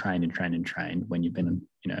you've just trained and trained and trained when you've been,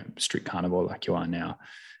 strict carnivore like you are now.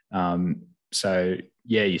 So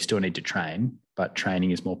yeah, you still need to train, but training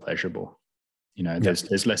is more pleasurable.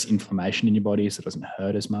 There's less inflammation in your body, so it doesn't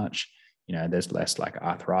hurt as much. There's less like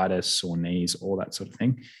arthritis, sore knees, all that sort of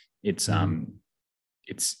thing. It's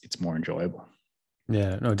more enjoyable.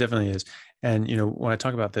 Yeah, no, it definitely is. And, when I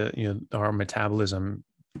talk about our metabolism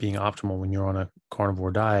being optimal when you're on a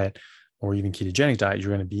carnivore diet or even ketogenic diet,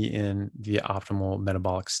 you're going to be in the optimal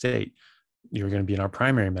metabolic state. You're going to be in our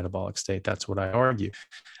primary metabolic state. That's what I argue.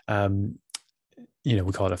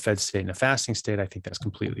 We call it a fed state and a fasting state. I think that's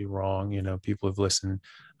completely wrong. People have listened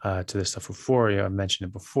to this stuff before. I've mentioned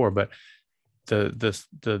it before, but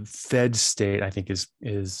the fed state, I think, is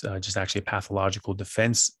just actually a pathological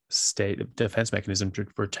defense mechanism to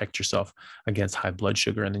protect yourself against high blood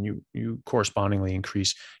sugar, and then you correspondingly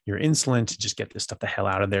increase your insulin to just get this stuff the hell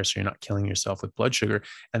out of there, so you're not killing yourself with blood sugar.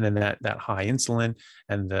 And then that high insulin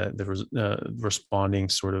and the responding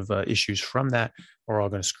sort of issues from that are all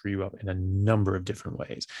going to screw you up in a number of different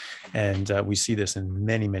ways. And we see this in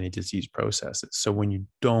many, many disease processes. So when you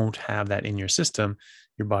don't have that in your system,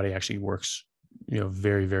 your body actually works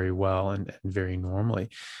very, very well and very normally.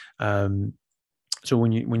 So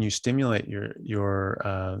when you stimulate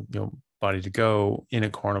your body to go in a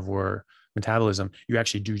carnivore metabolism, you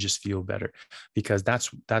actually do just feel better, because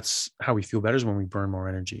that's how we feel better, is when we burn more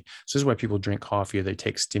energy. So this is why people drink coffee or they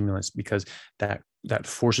take stimulants, because that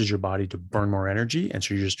forces your body to burn more energy. And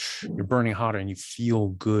so you're burning hotter and you feel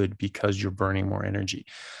good because you're burning more energy.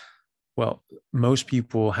 Well, most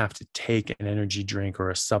people have to take an energy drink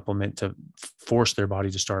or a supplement to force their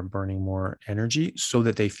body to start burning more energy so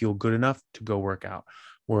that they feel good enough to go work out.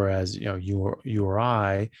 Whereas, you or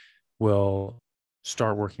I will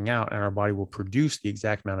start working out and our body will produce the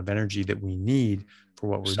exact amount of energy that we need for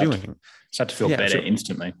what we're doing. Start to feel Yeah. better So,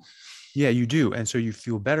 instantly. yeah, you do. And so you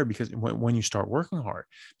feel better because when you start working hard,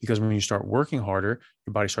 because when you start working harder,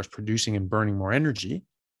 your body starts producing and burning more energy,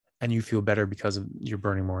 and you feel better because of you're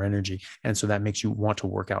burning more energy. And so that makes you want to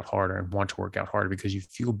work out harder and want to work out harder because you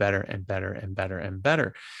feel better and better and better and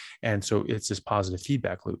better. And so it's this positive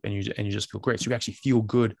feedback loop, and you just feel great. So you actually feel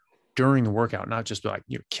good during the workout, not just like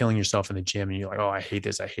you're killing yourself in the gym and you're like, oh, I hate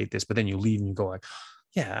this. But then you leave and you go like,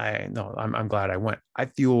 yeah, I'm glad I went. I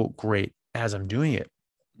feel great as I'm doing it.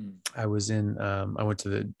 I went to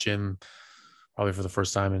the gym probably for the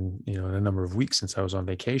first time in a number of weeks since I was on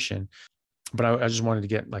vacation, but I just wanted to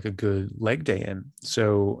get like a good leg day in.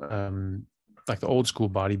 So, like the old school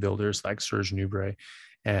bodybuilders, like Serge Nubret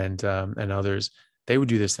and others, they would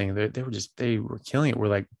do this thing. They were killing it. Where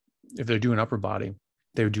like, if they're doing upper body,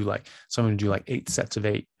 they would do like, someone would do like 8 sets of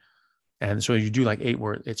 8. And so you do like 8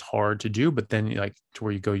 where it's hard to do, but then like to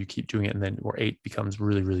where you keep doing it. And then where 8 becomes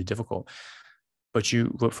really, really difficult. But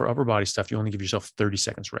for upper body stuff, you only give yourself 30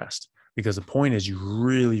 seconds rest, because the point is you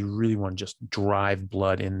really, really want to just drive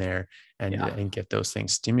blood in there and get those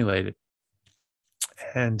things stimulated.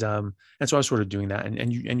 And so I was sort of doing that,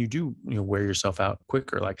 and you do wear yourself out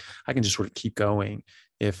quicker. Like I can just sort of keep going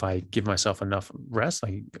if I give myself enough rest,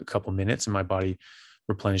 like a couple minutes, and my body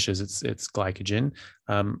replenishes its glycogen.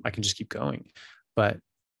 I can just keep going. But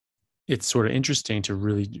it's sort of interesting to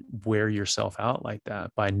really wear yourself out like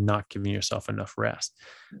that by not giving yourself enough rest.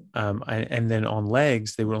 And then on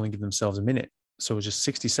legs, they would only give themselves a minute. So it was just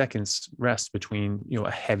 60 seconds rest between,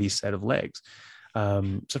 a heavy set of legs.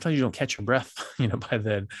 Sometimes you don't catch your breath, by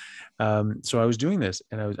then. So I was doing this,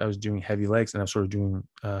 and I was doing heavy legs, and I was sort of doing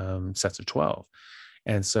sets of 12.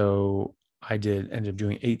 And so I ended up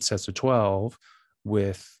doing 8 sets of 12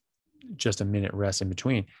 with just a minute rest in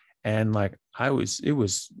between. And like it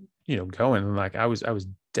was going, like I was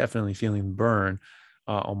definitely feeling burn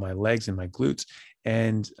on my legs and my glutes.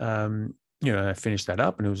 And I finished that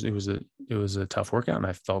up, and it was a tough workout, and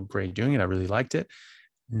I felt great doing it. I really liked it.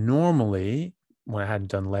 Normally, when I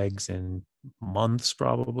hadn't done legs in months,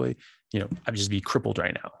 probably, I'd just be crippled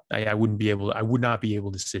right now. I would not be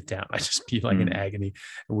able to sit down. I'd just be like in agony.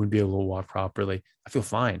 I wouldn't be able to walk properly. I feel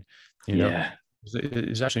fine, Yeah.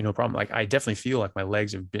 There's actually no problem. Like I definitely feel like my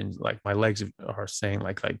legs are saying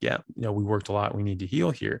like, yeah, we worked a lot. We need to heal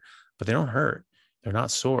here, but they don't hurt. They're not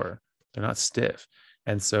sore. They're not stiff.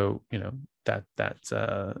 And so, that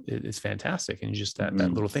is fantastic. And you just, that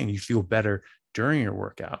little thing, you feel better during your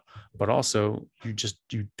workout, but also you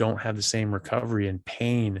don't have the same recovery and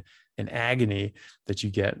pain and agony that you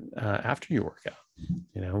get after your workout,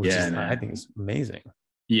 which is, I think is amazing.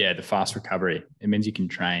 Yeah, the fast recovery. It means you can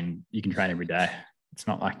train every day. It's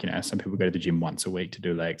not like, some people go to the gym once a week to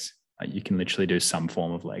do legs. You can literally do some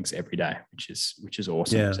form of legs every day, which is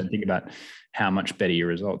awesome. Yeah. So think about how much better your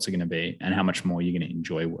results are going to be and how much more you're going to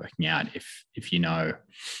enjoy working out if you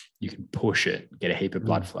can push it, get a heap of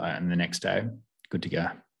blood flow, and the next day, good to go.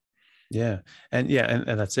 Yeah. And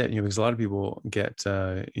that's it. Because a lot of people get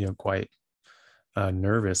quite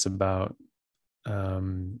nervous about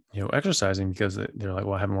exercising, because they're like,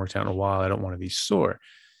 well, I haven't worked out in a while. I don't want to be sore.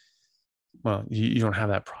 Well, you don't have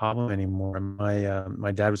that problem anymore.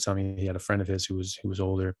 My dad was telling me he had a friend of his who was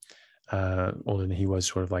older than he was,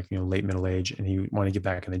 sort of like, late middle age. And he wanted to get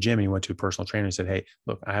back in the gym, and he went to a personal trainer and said, hey,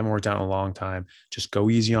 look, I haven't worked out in a long time. Just go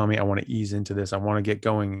easy on me. I want to ease into this. I want to get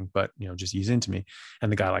going, but just ease into me.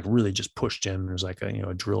 And the guy like really just pushed him. It was like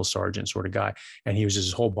a drill sergeant sort of guy. And he was just,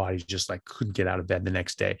 his whole body just like couldn't get out of bed the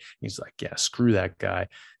next day. He's like, yeah, screw that guy,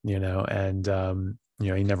 and,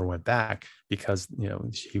 he never went back because,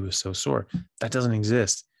 he was so sore. That doesn't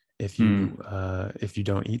exist if you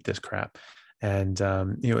don't eat this crap. And,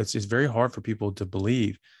 it's very hard for people to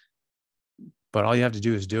believe, but all you have to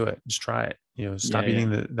do is do it. Just try it, stop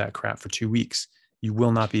eating that crap for 2 weeks. You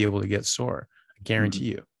will not be able to get sore. I guarantee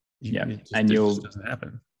you. It just doesn't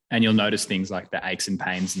happen. And you'll notice things like the aches and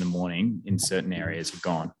pains in the morning in certain areas are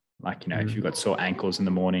gone. Like, if you've got sore ankles in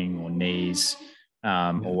the morning or knees,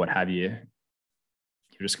 or what have you,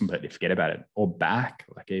 you just completely forget about it. Or back,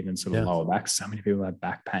 like even sort of lower back. So many people have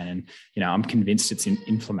back pain, and I'm convinced it's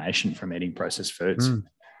inflammation from eating processed foods.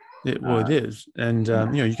 It is, and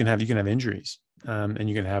you can have injuries, and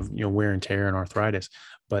you can have wear and tear and arthritis,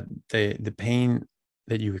 but the pain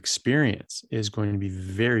that you experience is going to be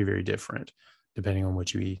very, very different depending on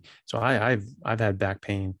what you eat. So I've had back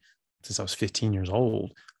pain since I was 15 years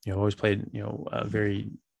old. Always played a very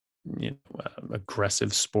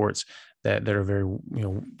aggressive sports that are very,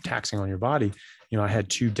 taxing on your body. I had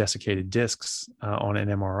 2 desiccated discs on an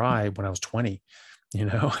MRI when I was 20,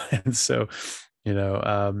 and so,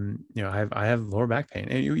 I have lower back pain,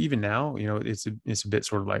 and even now, it's a bit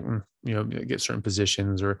sort of like, get certain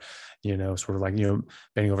positions, or, sort of like,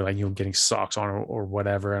 bending over, like, getting socks on, or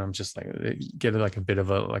whatever. And I'm just like, get like a bit of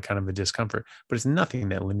a, like, kind of a discomfort, but it's nothing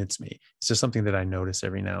that limits me. It's just something that I notice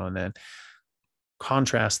every now and then.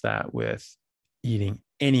 Contrast that with eating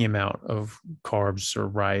any amount of carbs or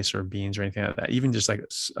rice or beans or anything like that. Even just like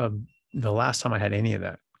the last time I had any of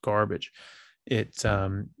that garbage, it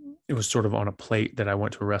was sort of on a plate that I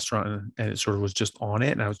went to a restaurant, and it sort of was just on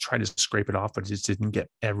it. And I was trying to scrape it off, but it just didn't get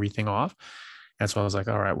everything off. And so I was like,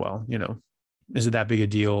 all right, well, is it that big a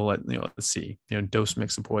deal? Let's see, dose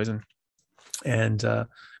mix the poison. And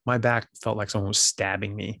my back felt like someone was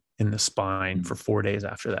stabbing me in the spine for 4 days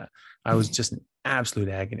after that. I was just in absolute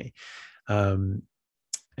agony. And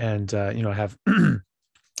I have, I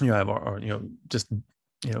have, just,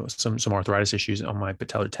 some arthritis issues on my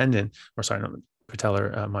patellar tendon, or sorry, not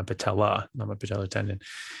patellar, my patella, not my patellar tendon.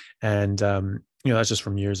 And, that's just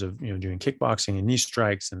from years of, doing kickboxing and knee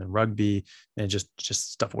strikes and then rugby, and just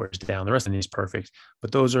stuff wears down. The rest of the knee is perfect,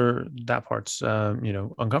 but that part's,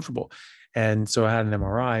 uncomfortable. And so I had an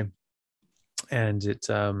MRI, and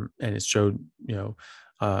it showed,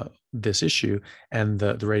 this issue. And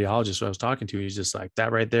the radiologist who I was talking to, he's just like,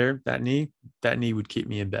 that right there, that knee would keep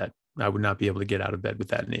me in bed. I would not be able to get out of bed with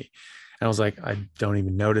that knee. And I was like, I don't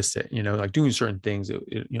even notice it, like doing certain things,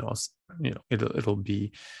 it'll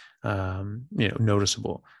be,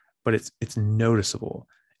 noticeable, but it's noticeable.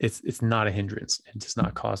 It's not a hindrance. It does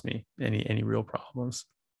not cause me any real problems,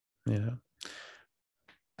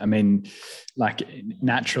 I mean, like,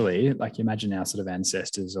 naturally, like, you imagine our sort of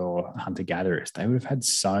ancestors or hunter-gatherers, they would have had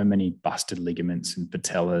so many busted ligaments and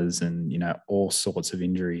patellas and, all sorts of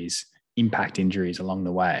injuries, impact injuries along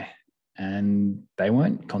the way. And they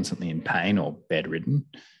weren't constantly in pain or bedridden,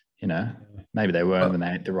 maybe they were when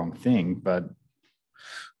they ate the wrong thing, but.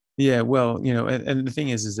 Yeah, well, and the thing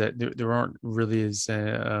is that there aren't really as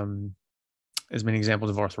many examples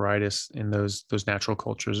of arthritis in those natural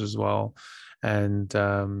cultures as well. And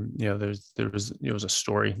there was a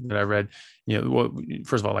story that I read,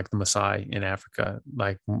 first of all, like the Maasai in Africa,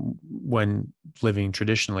 like when living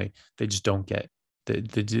traditionally, they just don't get the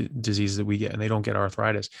diseases that we get, and they don't get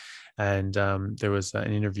arthritis. And there was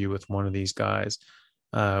an interview with one of these guys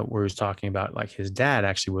where he was talking about, like, his dad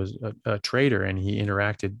actually was a trader, and he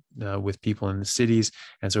interacted with people in the cities.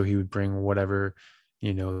 And so he would bring whatever,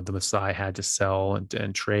 the Maasai had to sell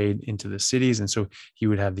and trade into the cities. And so he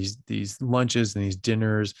would have these lunches and these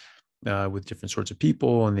dinners with different sorts of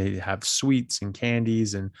people, and they'd have sweets and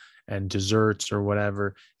candies and desserts or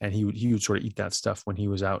whatever. And he would sort of eat that stuff when he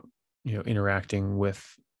was out, interacting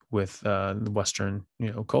with the Western,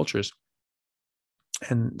 cultures.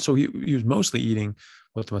 And so he was mostly eating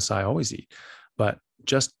what the Maasai always eat, but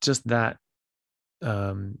just that,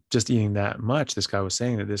 just eating that much, this guy was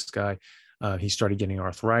saying that this guy, he started getting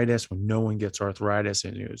arthritis when no one gets arthritis,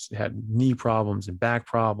 and he had knee problems and back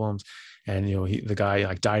problems. And, the guy,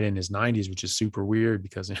 like, died in his 90s, which is super weird,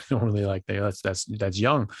 because normally, like, that's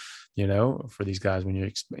young, for these guys, when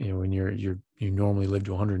you normally live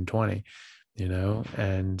to 120,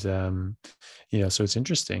 and, so it's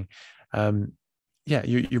interesting. Yeah,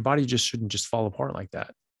 your body just shouldn't just fall apart like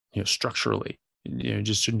that, structurally.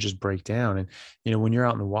 Just shouldn't just break down. And when you're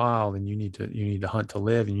out in the wild and you need to hunt to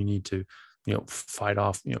live, and you need to fight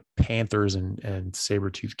off panthers and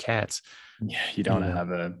saber-toothed cats. Yeah, you don't want to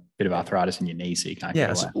have a bit of arthritis in your knee, so you can't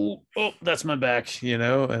get away. So, oh, that's my back, and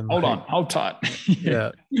hold tight.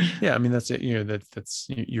 yeah. I mean, that's it. That's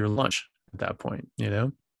your lunch at that point. Yeah,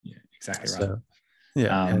 exactly right. So,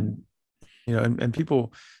 yeah, and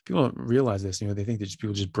people don't realize this. They think that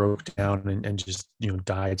people just broke down and just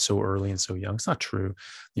died so early and so young. It's not true.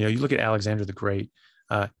 You look at Alexander the Great.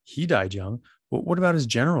 He died young. But what about his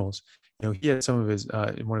generals? He had some of his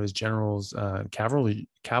one of his generals,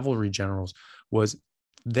 cavalry generals, was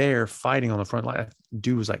there fighting on the front line.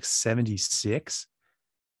 Dude was like 76,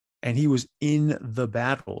 and he was in the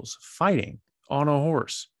battles fighting on a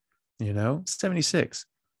horse. 76,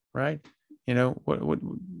 right? What?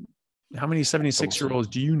 How many 76-year-olds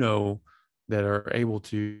do you know that are able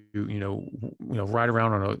to, ride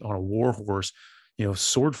around on a war horse,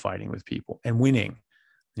 sword fighting with people and winning,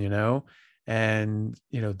 and,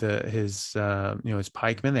 his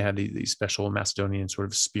pikemen, they had these special Macedonian sort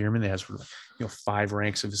of spearmen. They had sort of, 5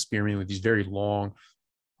 ranks of spearmen with these very long,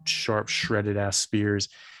 sharp, shredded ass spears.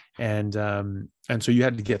 And so you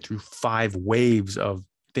had to get through 5 waves of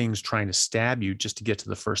things trying to stab you just to get to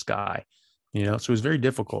the first guy, you know? So it was very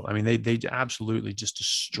difficult. I mean, they absolutely just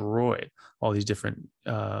destroyed all these different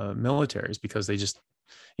militaries because they just,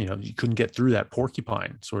 you know, you couldn't get through that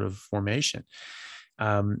porcupine sort of formation.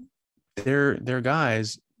 Their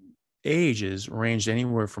guys' ages ranged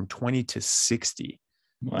anywhere from 20 to 60.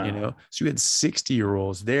 Wow. You know, so you had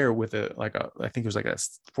 60-year-olds there with I think it was like a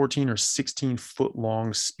 14 or 16-foot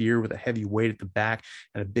long spear with a heavy weight at the back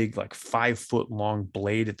and a big, like 5-foot long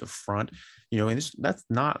blade at the front, you know, and that's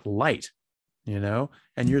not light, you know,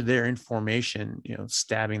 and you're there in formation, you know,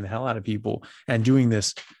 stabbing the hell out of people and doing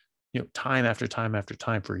this, you know, time after time after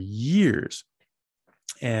time for years,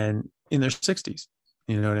 and in their 60s,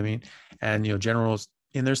 you know what I mean? And, you know, generals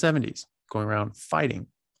in their 70s going around fighting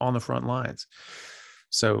on the front lines.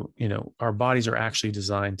 So, you know, our bodies are actually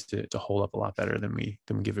designed to hold up a lot better than we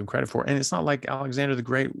give them credit for. And it's not like Alexander the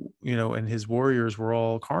Great, you know, and his warriors were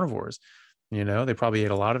all carnivores. You know, they probably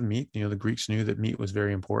ate a lot of meat. You know, the Greeks knew that meat was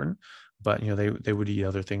very important, but, you know, they would eat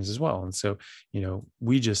other things as well. And so, you know,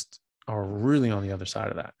 we just are really on the other side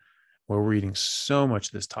of that, where we're eating so much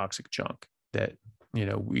of this toxic junk that, you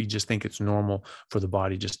know, we just think it's normal for the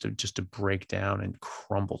body just to break down and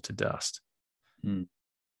crumble to dust.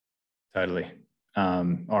 Totally. All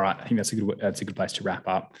right. I think that's a good place to wrap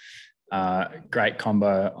up. Great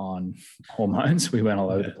combo on hormones. We went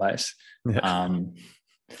all over the place.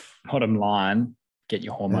 Bottom line, get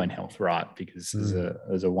your hormone health right, because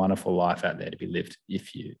there's a wonderful life out there to be lived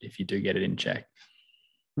if you do get it in check.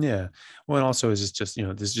 Yeah. Well, and also is just, you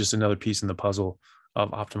know, this is just another piece in the puzzle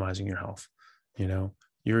of optimizing your health. You know,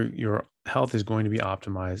 your health is going to be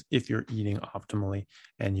optimized if you're eating optimally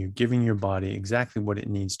and you're giving your body exactly what it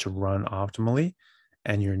needs to run optimally,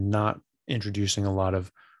 and you're not introducing a lot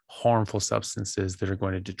of harmful substances that are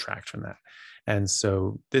going to detract from that. And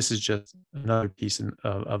so this is just another piece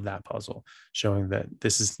of that puzzle, showing that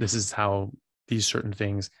this is how these certain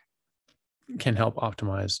things can help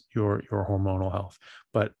optimize your hormonal health.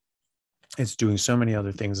 But it's doing so many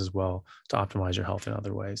other things as well to optimize your health in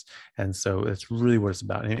other ways. And so that's really what it's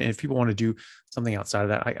about. And if people want to do something outside of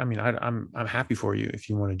that, I'm happy for you if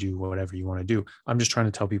you want to do whatever you want to do. I'm just trying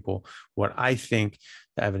to tell people what I think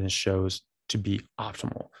the evidence shows to be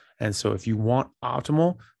optimal. And so if you want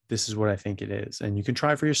optimal, this is what I think it is. And you can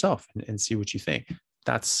try it for yourself and see what you think.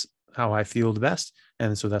 That's how I feel the best.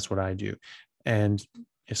 And so that's what I do. And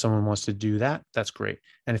if someone wants to do that, that's great.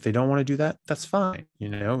 And if they don't want to do that, that's fine. You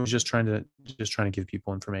know, we're just trying to give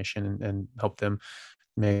people information and help them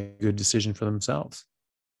make a good decision for themselves.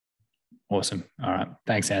 Awesome. All right.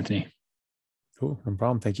 Thanks, Anthony. Cool. No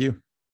problem. Thank you.